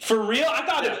 Easy. For real? I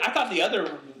thought the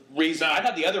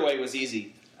other way was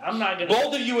easy. I'm not gonna.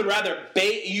 Both of you would rather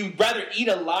you'd rather eat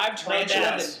a live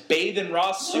tarantula than bathe in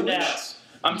raw sewage.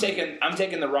 I'm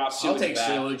taking the raw sewage. I'll take bath.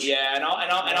 sewage. Yeah, and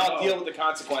I'll deal with the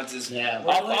consequences. Yeah.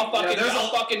 I'll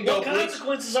fucking go. What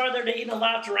consequences are there to eating a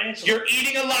live tarantula? You're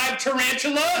eating a live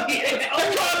tarantula. The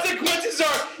consequences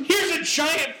are here's a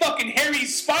giant fucking hairy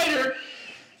spider.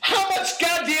 How much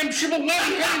goddamn triple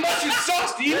whammy honey mustard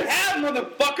sauce do you have,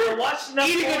 motherfucker? Watch enough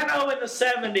porno in the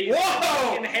 70s.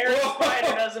 Whoa! And Harry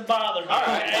Spider doesn't bother me. All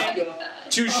right.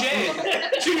 Touche,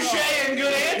 and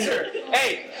good answer.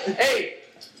 Hey,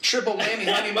 triple whammy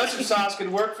honey mustard sauce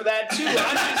could work for that too.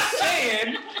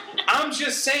 I'm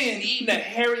just saying, eating a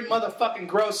hairy motherfucking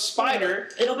gross spider.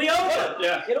 It'll be over.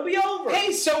 Yeah. It'll be over.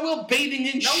 Hey, so will bathing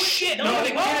in shit. no, I'm gonna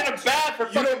it get in a bath for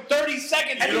fucking 30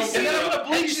 seconds, and then I'm gonna Have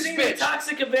bleach you this seen the bitch.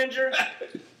 Toxic Avenger?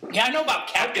 Yeah, I know about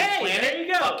Captain Planet. There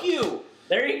you go. Fuck you.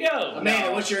 There you go.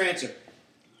 Amanda, what's your answer?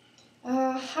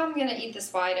 I'm gonna eat the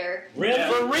spider. Really?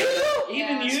 Yeah. For real?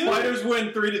 Even you? Spiders win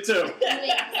 3-2.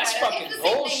 That's fucking it's the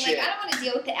same bullshit. thing. Like, I don't want to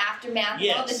deal with the aftermath of all the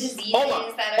Yes. diseases Hold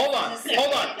on. that are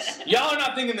Hold on. Y'all are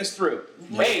not thinking this through.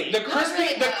 Hey, the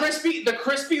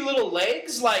crispy little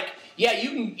legs, like, yeah,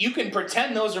 you can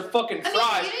pretend those are fucking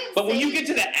fries, you didn't but when say- you get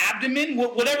to the abdomen,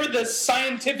 whatever the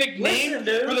scientific name Listen,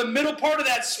 dude. for the middle part of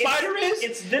that spider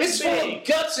it's this it's full big. of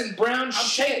guts and brown I'm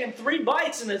shit. taking 3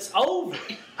 bites and it's over.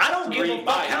 I don't give a fuck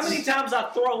bites. how many times I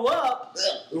throw up.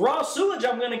 Raw sewage,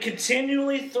 I'm going to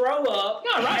continually throw up.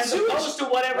 No, raw as sewage. opposed to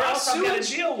whatever Raw else I'm going to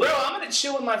sewage? deal with. Bro, I'm gonna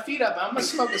chill with my feet up. I'm gonna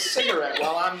smoke a cigarette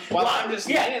while I'm just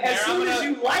yeah, laying there. as soon as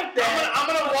you like that, I'm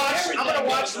gonna watch everything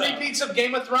goes up. repeats of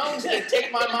Game of Thrones to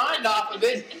take my mind off of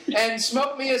it and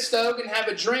smoke me a stoke and have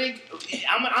a drink.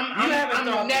 I'm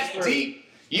haven't thought neck this through. deep.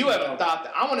 You haven't thought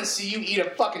that. I want to see you eat a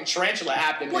fucking tarantula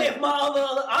abdomen. Well, if my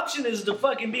other option is to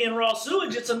fucking be in raw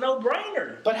sewage, it's a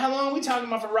no-brainer. But how long are we talking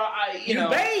about for raw? You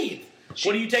bathe.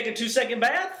 What do you take, a 2-second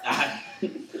bath?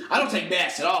 I don't take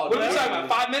baths at all. What are we talking about?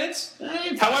 5 minutes?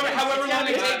 However long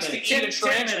it takes to eat a 10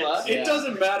 tarantula. minutes. It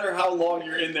doesn't matter how long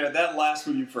you're in there. That lasts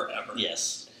with you forever.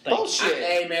 Yes. Bullshit.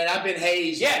 Hey, man, I've been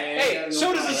hazed. Yeah, man. hey,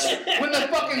 so does this, when the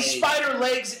fucking spider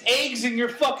lays eggs in your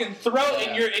fucking throat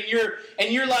and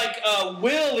you're like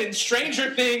Will in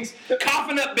Stranger Things,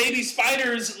 coughing up baby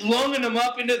spiders, lunging them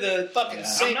up into the fucking I'm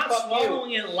sink. not Fuck you.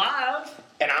 swallowing it live.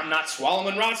 And I'm not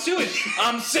swallowing raw sewage.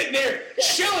 I'm sitting there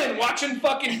chilling, watching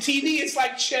fucking TV. It's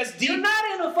like chest deep. You're not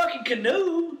in a fucking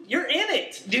canoe. You're in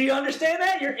it. Do you understand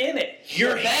that? You're in it.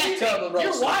 You're bathtub of raw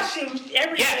You're sewage. washing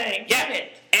everything Yeah. in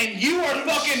it. And you are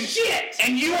fucking shit.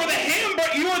 And you are the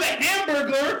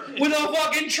hamburger with a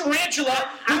fucking tarantula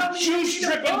with juice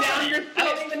dripping down your I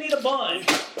don't even need a bun.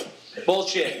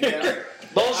 bullshit. Yeah.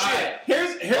 Bullshit. Right,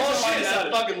 here's Bullshit. how I That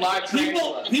decided. fucking live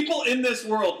tarantula. People in this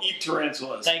world eat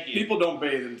tarantulas. Thank you. People don't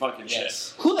bathe in fucking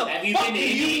Yes. Who the Have you fuck been do to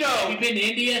you India? know? Have you been to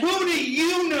India? Who do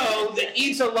you know that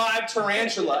eats a live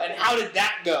tarantula, and how did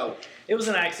that go? It was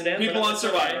an accident. People but on it's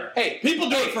okay. Survivor. Hey, People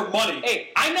do it for money. Hey,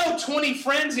 I know 20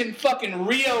 friends in fucking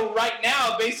Rio right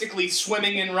now basically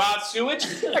swimming in raw sewage.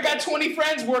 I got 20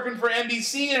 friends working for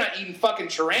NBC and I'm eating fucking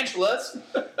tarantulas.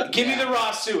 Give me the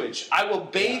raw sewage. I will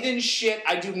bathe in shit.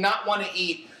 I do not want to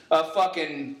eat a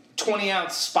fucking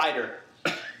 20-ounce spider.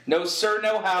 No sir,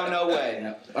 no how, no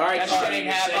way. All right, That Carter, shit ain't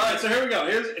you're happening. All right, so here we go.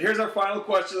 Here's our final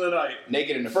question of the night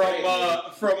Naked and from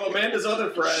afraid. Amanda's other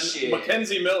friend, Shit.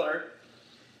 Mackenzie Miller.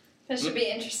 This should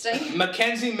be interesting.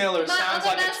 Mackenzie Miller My sounds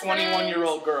other like a best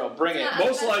 21-year-old girl. Bring it. Yeah.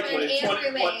 Most Best likely, friend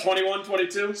and roommate. 21,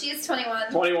 22? She is 21.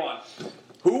 21.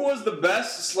 Who was the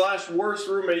best / worst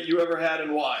roommate you ever had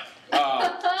and why?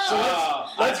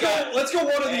 Oh. Let's go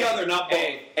one or the other, not both.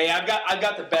 Hey, I've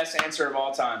got the best answer of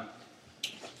all time.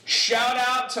 Shout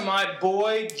out to my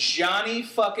boy Johnny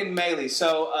fucking Maley.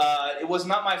 So it was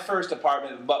not my first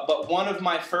apartment, but one of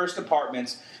my first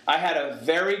apartments. I had a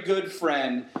very good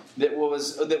friend that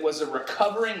was a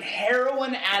recovering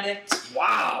heroin addict.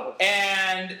 Wow.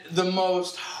 And the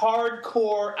most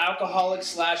hardcore alcoholic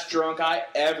 / drunk I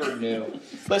ever knew.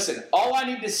 Listen, all I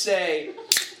need to say,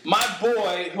 my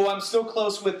boy, who I'm still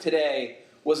close with today,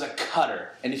 was a cutter.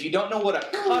 And if you don't know what a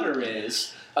cutter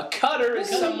is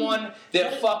someone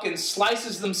that fucking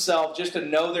slices themselves just to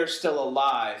know they're still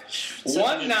alive.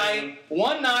 One night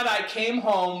I came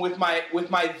home with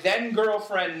my then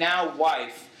girlfriend, now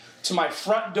wife, to my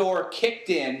front door, kicked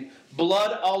in,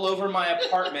 blood all over my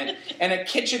apartment, and a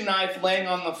kitchen knife laying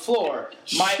on the floor.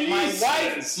 My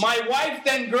wife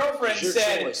then girlfriend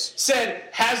said,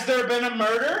 "Has there been a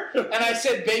murder?" And I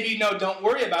said, "Baby, no, don't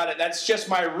worry about it. That's just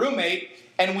my roommate."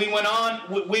 And we went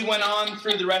on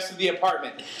through the rest of the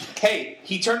apartment. Hey,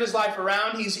 he turned his life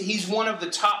around. He's one of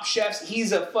the top chefs.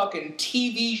 He's a fucking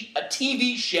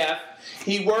TV chef.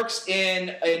 He works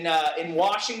in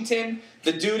Washington.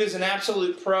 The dude is an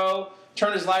absolute pro.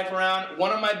 Turned his life around.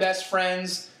 One of my best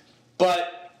friends,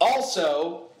 but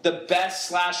also the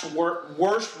best /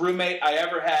 worst roommate I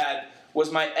ever had was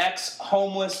my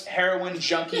ex-homeless, heroin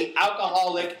junkie,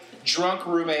 alcoholic, drunk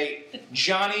roommate,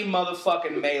 Johnny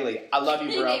motherfucking Maley. I love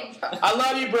you, bro. I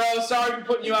love you, bro. Sorry for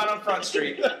putting you out on Front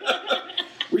Street.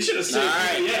 We should have saved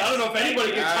it. Yeah, I don't know if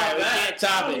anybody can top that.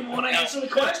 Top it. Want to answer the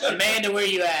question? Amanda, where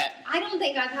you at? I don't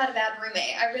think I've had a bad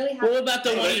roommate. I really haven't.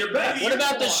 What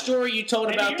about the story you told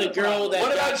about the girl that?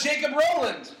 What about Jacob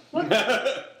Rowland?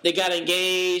 They got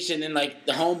engaged, and then like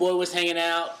the homeboy was hanging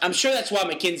out. I'm sure that's why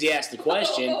Mackenzie asked the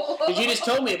question, because you just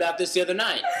told me about this the other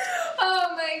night.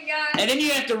 Oh my god! And then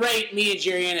you have to rate me and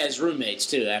Jerry-Ann as roommates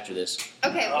too after this.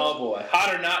 Okay. Oh boy,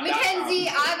 hot or not? Mackenzie,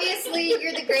 obviously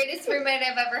you're the greatest roommate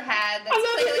I've ever had. That's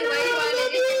clearly why you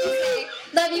wanted to say,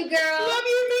 "Love you, girl." Love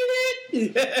you,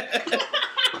 minute.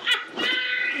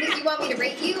 You want me to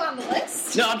rate you on the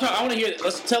list? No, I want to hear.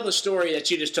 Let's tell the story that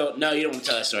you just told. No, you don't want to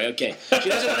tell that story. Okay, she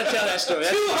doesn't want to tell that story.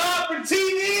 Too hot for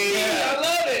TV. Yeah. I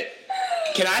love it.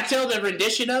 Can I tell the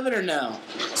rendition of it or no?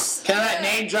 Can I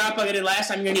name drop like I did last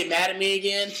time? You're gonna get mad at me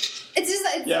again?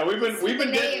 We've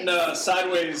been getting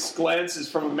sideways glances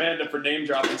from Amanda for name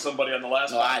dropping somebody on the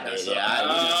last. I did.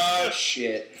 Yeah.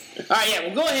 Shit. All right, yeah.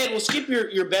 Well, go ahead. We'll skip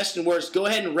your best and worst. Go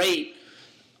ahead and rate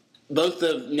both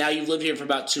of. Now you've lived here for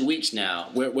about 2 weeks now.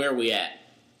 Where are we at?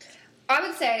 I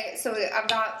would say, so I've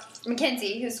got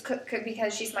Mackenzie, who's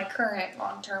because she's my current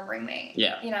long-term roommate.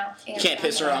 Yeah. You know. You can't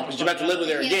piss her off because you're about to live with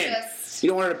her again. You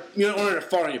don't want her to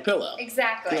fall on your pillow.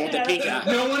 Exactly. You don't want the pink eye.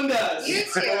 No one does. You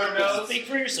two. Speak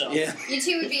for yourself. Yeah. You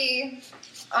two would be,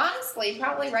 honestly,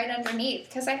 probably right underneath,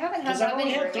 because I haven't had Because I that only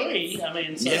many had roommates. 3. I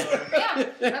mean, so. Yeah.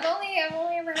 I've only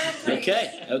ever had 3.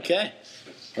 Okay.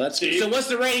 Well, that's good. So what's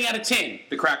the rating out of 10?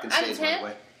 The Kraken Out of stays, by 10? the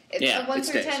way. It's a 1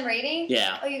 through 10 rating?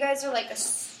 Yeah. Oh, you guys are like a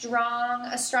strong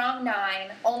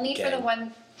 9. Only for the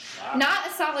one. Wow. Not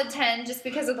a solid 10, just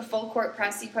because of the full court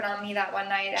press you put on me that one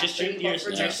night Just after you both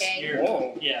were drinking.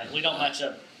 Whoa. Yeah, we don't match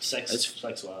up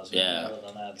sex-wise. Yeah. Other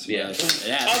than that, Yeah.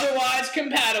 Otherwise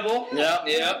compatible.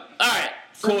 Yep. All right.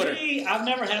 For me, I've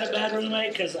never had a bad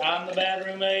roommate because I'm the bad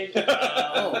roommate.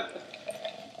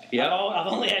 Yeah. I've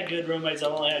only had good roommates.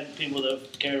 I've only had people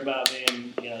that care about me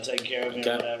and taking care of me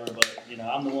or whatever. But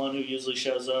I'm the one who usually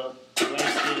shows up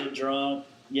wasted, drunk,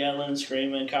 yelling,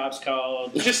 screaming, cops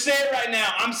called. Just say it right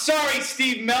now. I'm sorry,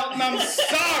 Steve Melton. I'm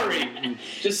sorry.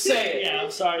 Just say it. Yeah,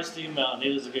 I'm sorry, Steve Melton.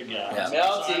 He was a good guy. Yeah.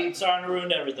 I'm sorry to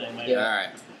ruin everything, man. Yeah. All right.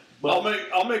 But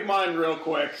I'll make mine real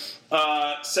quick.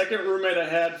 Second roommate I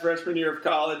had freshman year of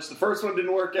college. The first one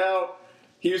didn't work out.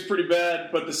 He was pretty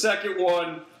bad. But the second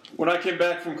one, when I came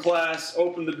back from class,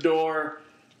 opened the door,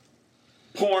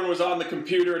 porn was on the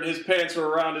computer and his pants were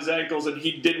around his ankles and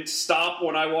he didn't stop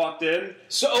when I walked in.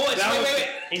 So, wait.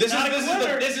 This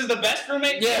is the best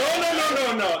roommate? Yeah.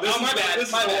 No. My bad.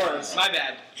 This is the worst. My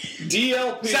bad.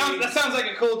 DLP. That sounds like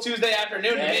a cool Tuesday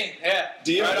afternoon to me. Yeah.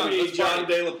 DLP, right on, John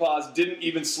De La Paz, didn't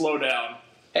even slow down.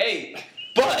 Hey,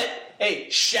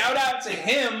 shout out to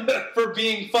him for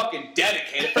being fucking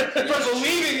dedicated, for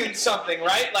believing in something,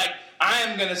 right? Like, I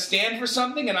am going to stand for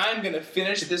something, and I am going to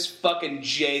finish this fucking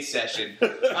J session.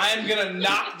 I am going to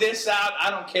knock this out.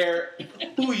 I don't care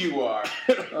who you are,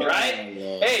 right?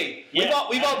 Hey, we've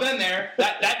all been there.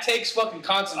 That takes fucking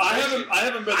concentration. I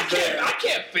haven't been there. I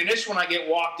can't finish when I get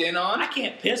walked in on. I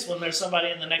can't piss when there's somebody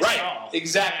in the next stall. Right,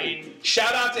 exactly.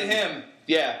 Shout out to him.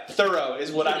 Yeah, thorough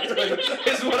is what I'd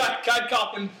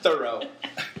call him. Thorough.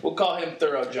 We'll call him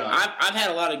Thorough John. I've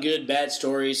had a lot of good, bad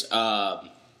stories.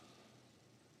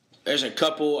 There's a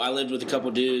couple. I lived with a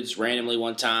couple dudes randomly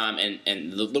one time,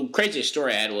 and the craziest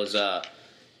story I had was the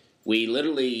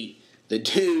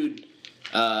dude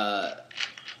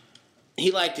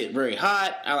he liked it very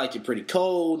hot. I liked it pretty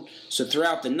cold. So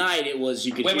throughout the night, it was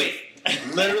you could wait,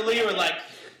 literally or like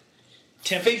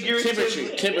temperature.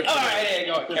 All right,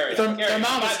 go ahead.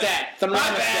 Thermostat.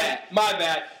 My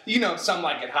bad. Some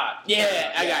like it hot.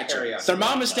 Yeah, I got you.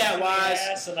 Thermostat wise,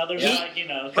 yes, and others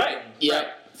right. Yeah.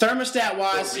 Thermostat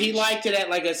wise, he liked it at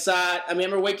like a side. I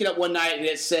remember waking up one night and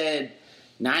it said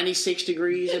 96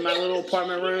 degrees in my little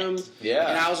apartment room. Yeah.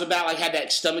 And I was had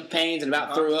that stomach pains and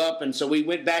about threw up, and so we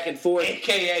went back and forth.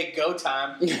 AKA go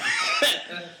time.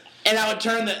 And I would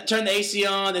turn the AC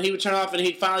on, then he would turn off, and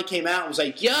he finally came out and was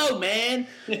like, "Yo, man,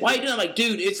 why you doing?" I'm like,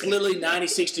 "Dude, it's literally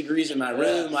 96 degrees in my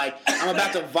room. Like, I'm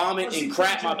about to vomit and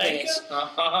crap my pants."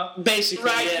 Basically,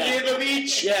 right near the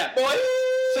beach. Yeah. Boy.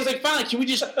 So I was like, "Finally, can we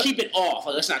just keep it off?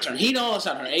 Like, let's not turn heat on, let's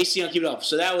not turn AC on, keep it off."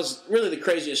 So that was really the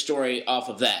craziest story off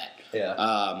of that.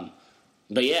 Yeah.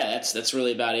 But yeah, that's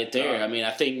really about it there. I mean,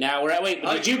 I think now we're at. Wait,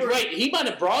 he might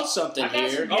have brought something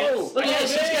here. He's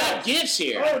got gifts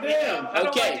here. Oh, damn. I don't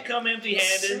Okay. like to come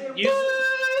empty-handed.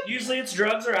 Usually it's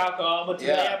drugs or alcohol, but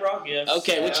today I brought gifts.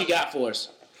 Okay, what you got for us?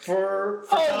 For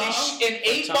Holy shit,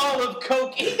 an 8-ball of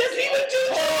cocaine. He doesn't even do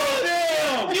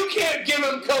that. Oh, damn. You can't give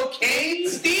him cocaine,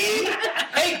 Steve.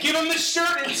 Hey, give him the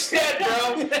shirt instead,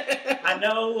 bro. I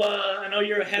know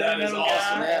you're a heavy metal guy.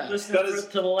 Yeah. Listening to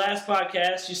the last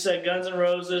podcast, you said Guns N'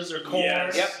 Roses or Korn.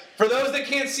 Yes. Yep. For those that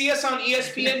can't see us on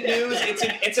ESPN News,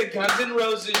 it's a Guns N'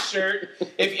 Roses shirt.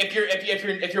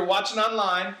 If you're watching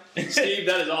online, Steve,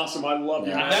 that is awesome. I love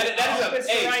you. That is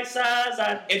the right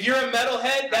size. If you're a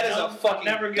metalhead, that is a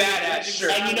fucking badass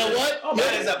shirt. And you know what?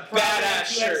 That is a badass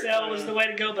shirt. 2XL was the way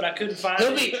to go, but I couldn't find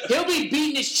He'll it. be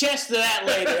beating his chest to that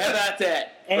later. How about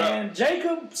that? And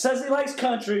Jacob says he likes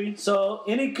country, so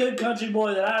any good country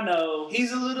boy that I know,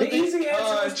 He's a little the bit easy answer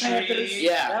was country. Panthers.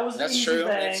 Yeah, that was the that's easy true.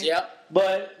 thing. Yep.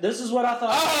 But this is what I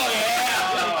thought. Oh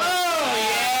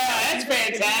yeah, that's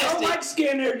If you don't fantastic. like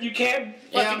Skinner, you can't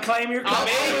fucking claim your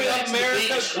country. Made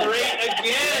America great again.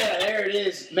 Yeah, there it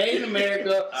is. Made in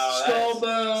America. Skull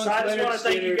bones. So I just Leonard want to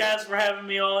thank you Skinner. guys for having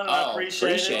me on. I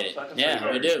appreciate it.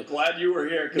 Yeah, we do. Glad you were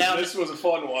here Now, because this was a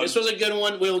fun one. This was a good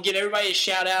one. We'll give everybody a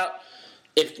shout out.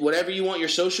 If whatever you want, your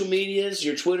social medias,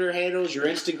 your Twitter handles, your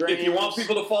Instagram. If you want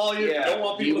people to follow you, Yeah. don't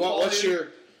want people to follow what's you. your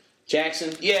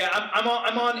Jackson? Yeah, I'm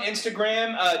on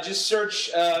Instagram. Just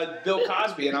search Bill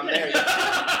Cosby, and I'm there.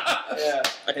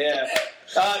 Yeah.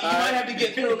 You might have to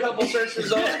get through a couple search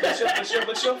results,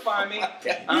 but you'll find me.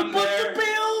 I'm there.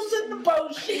 bills in the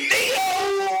potion.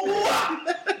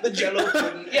 The Jello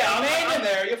pudding. Yeah, I'm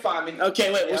there. You'll find me.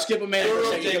 Okay, wait. We'll skip a minute for a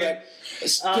second. Go back.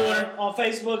 Corner. On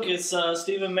Facebook, it's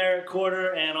Stephen Merritt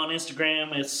Quarter, and on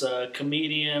Instagram, it's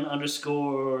comedian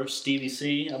 _ Stevie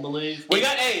C, I believe. We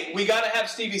gotta have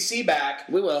Stevie C back.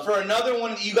 We will. For another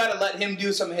one. You gotta let him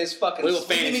do some of his fucking. We will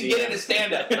didn't even fantasy, get yeah. into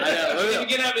stand up. I know. We will.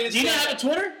 Do you not have a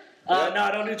Twitter? No,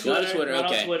 I don't do Twitter. Not on Twitter. Not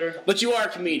Okay. on Twitter. But you are a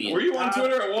comedian. Were you on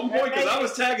Twitter at one point? Because I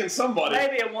was tagging somebody.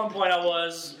 Maybe at one point I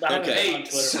was. I haven't Okay. been on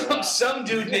Twitter for a while. Some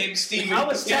dude named Steven. I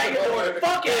was tagging the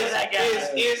fuck out of that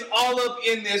guy. Is all up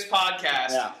in this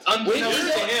podcast. Yeah. Unbeknownst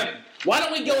to him. Why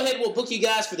don't we go ahead? We'll book you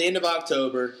guys for the end of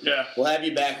October. Yeah. We'll have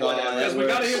you back on. Because we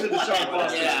got to hear the Deshaun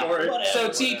Foster Yeah. story. So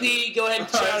TP, go ahead and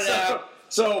shout it out.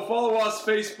 So follow us,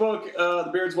 Facebook,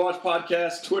 the Beards Watch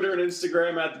Podcast, Twitter and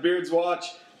Instagram at the Beards Watch.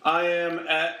 I am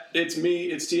at It's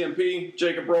TMP,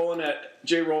 Jacob Rowland at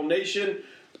JRoll Nation.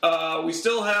 We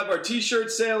still have our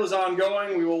T-shirt sale is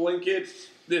ongoing. We will link it.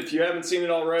 If you haven't seen it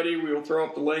already, we will throw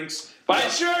up the links. Buy a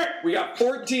shirt. We got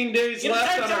 14 days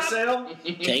left on our sale.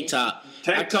 Tank top.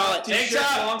 I Tank call top, it tank T-shirts,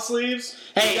 top. long sleeves.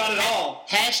 Hey, we got it all.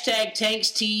 Hashtag tanks,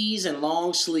 tees, and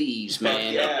long sleeves,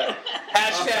 man. Yeah.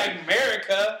 Hashtag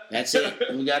America. That's it.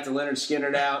 We got the Leonard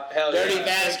Skinner out. Hell Dirty yeah.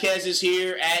 Vasquez is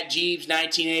here at Jeeves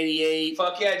 1988.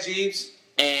 Fuck yeah, Jeeves.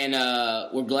 And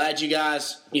we're glad you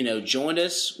guys, joined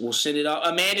us. We'll send it off.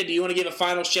 Amanda, do you want to give a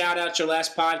final shout out to your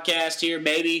last podcast here,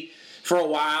 maybe for a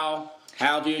while?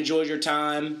 How have you enjoyed your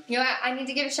time? You know what? I need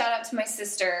to give a shout out to my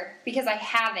sister because I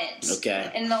haven't.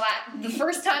 Okay. In the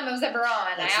first time I was ever on,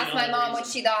 That's I asked the my only mom reason. what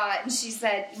she thought, and she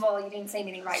said, "Well, you didn't say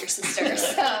anything about your sister."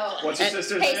 So, What's your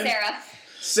sister's hey, name?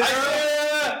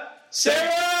 Sarah.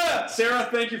 Sarah,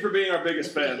 thank you for being our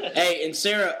biggest fan. Hey, and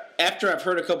Sarah, after I've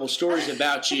heard a couple stories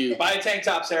about you, Buy a tank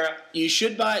top, Sarah. you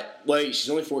should buy. Wait, she's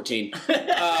only 14. Wait.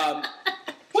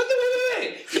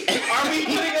 Are we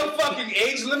putting a fucking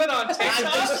age limit on tank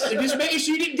tops? Just making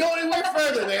sure you didn't go anywhere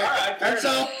further there. All right, fair That's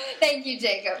all. Thank you,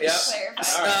 Jacob. Yep. For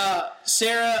clarifying.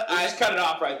 Sarah, I just cut it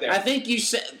off right there. I think you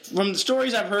said, from the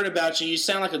stories I've heard about you, you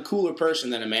sound like a cooler person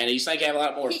than Amanda. You sound like you have a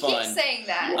lot more He fun. keeps saying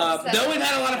that. Though we've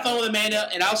had a lot of fun with Amanda,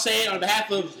 and I'll say it on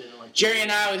behalf of Jerry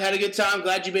and I, we've had a good time.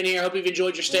 Glad you've been here. I hope you've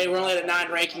enjoyed your stay. We're only at a 9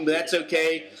 ranking, but that's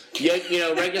okay.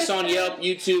 Rank us on Yelp,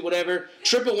 YouTube, whatever.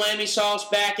 Triple Whammy sauce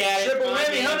back at it. Triple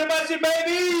whammy, 100 mustard,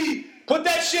 baby! Put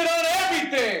that shit on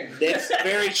everything! That's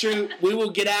very true. We will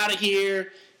get out of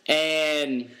here,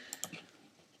 and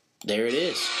there it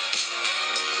is.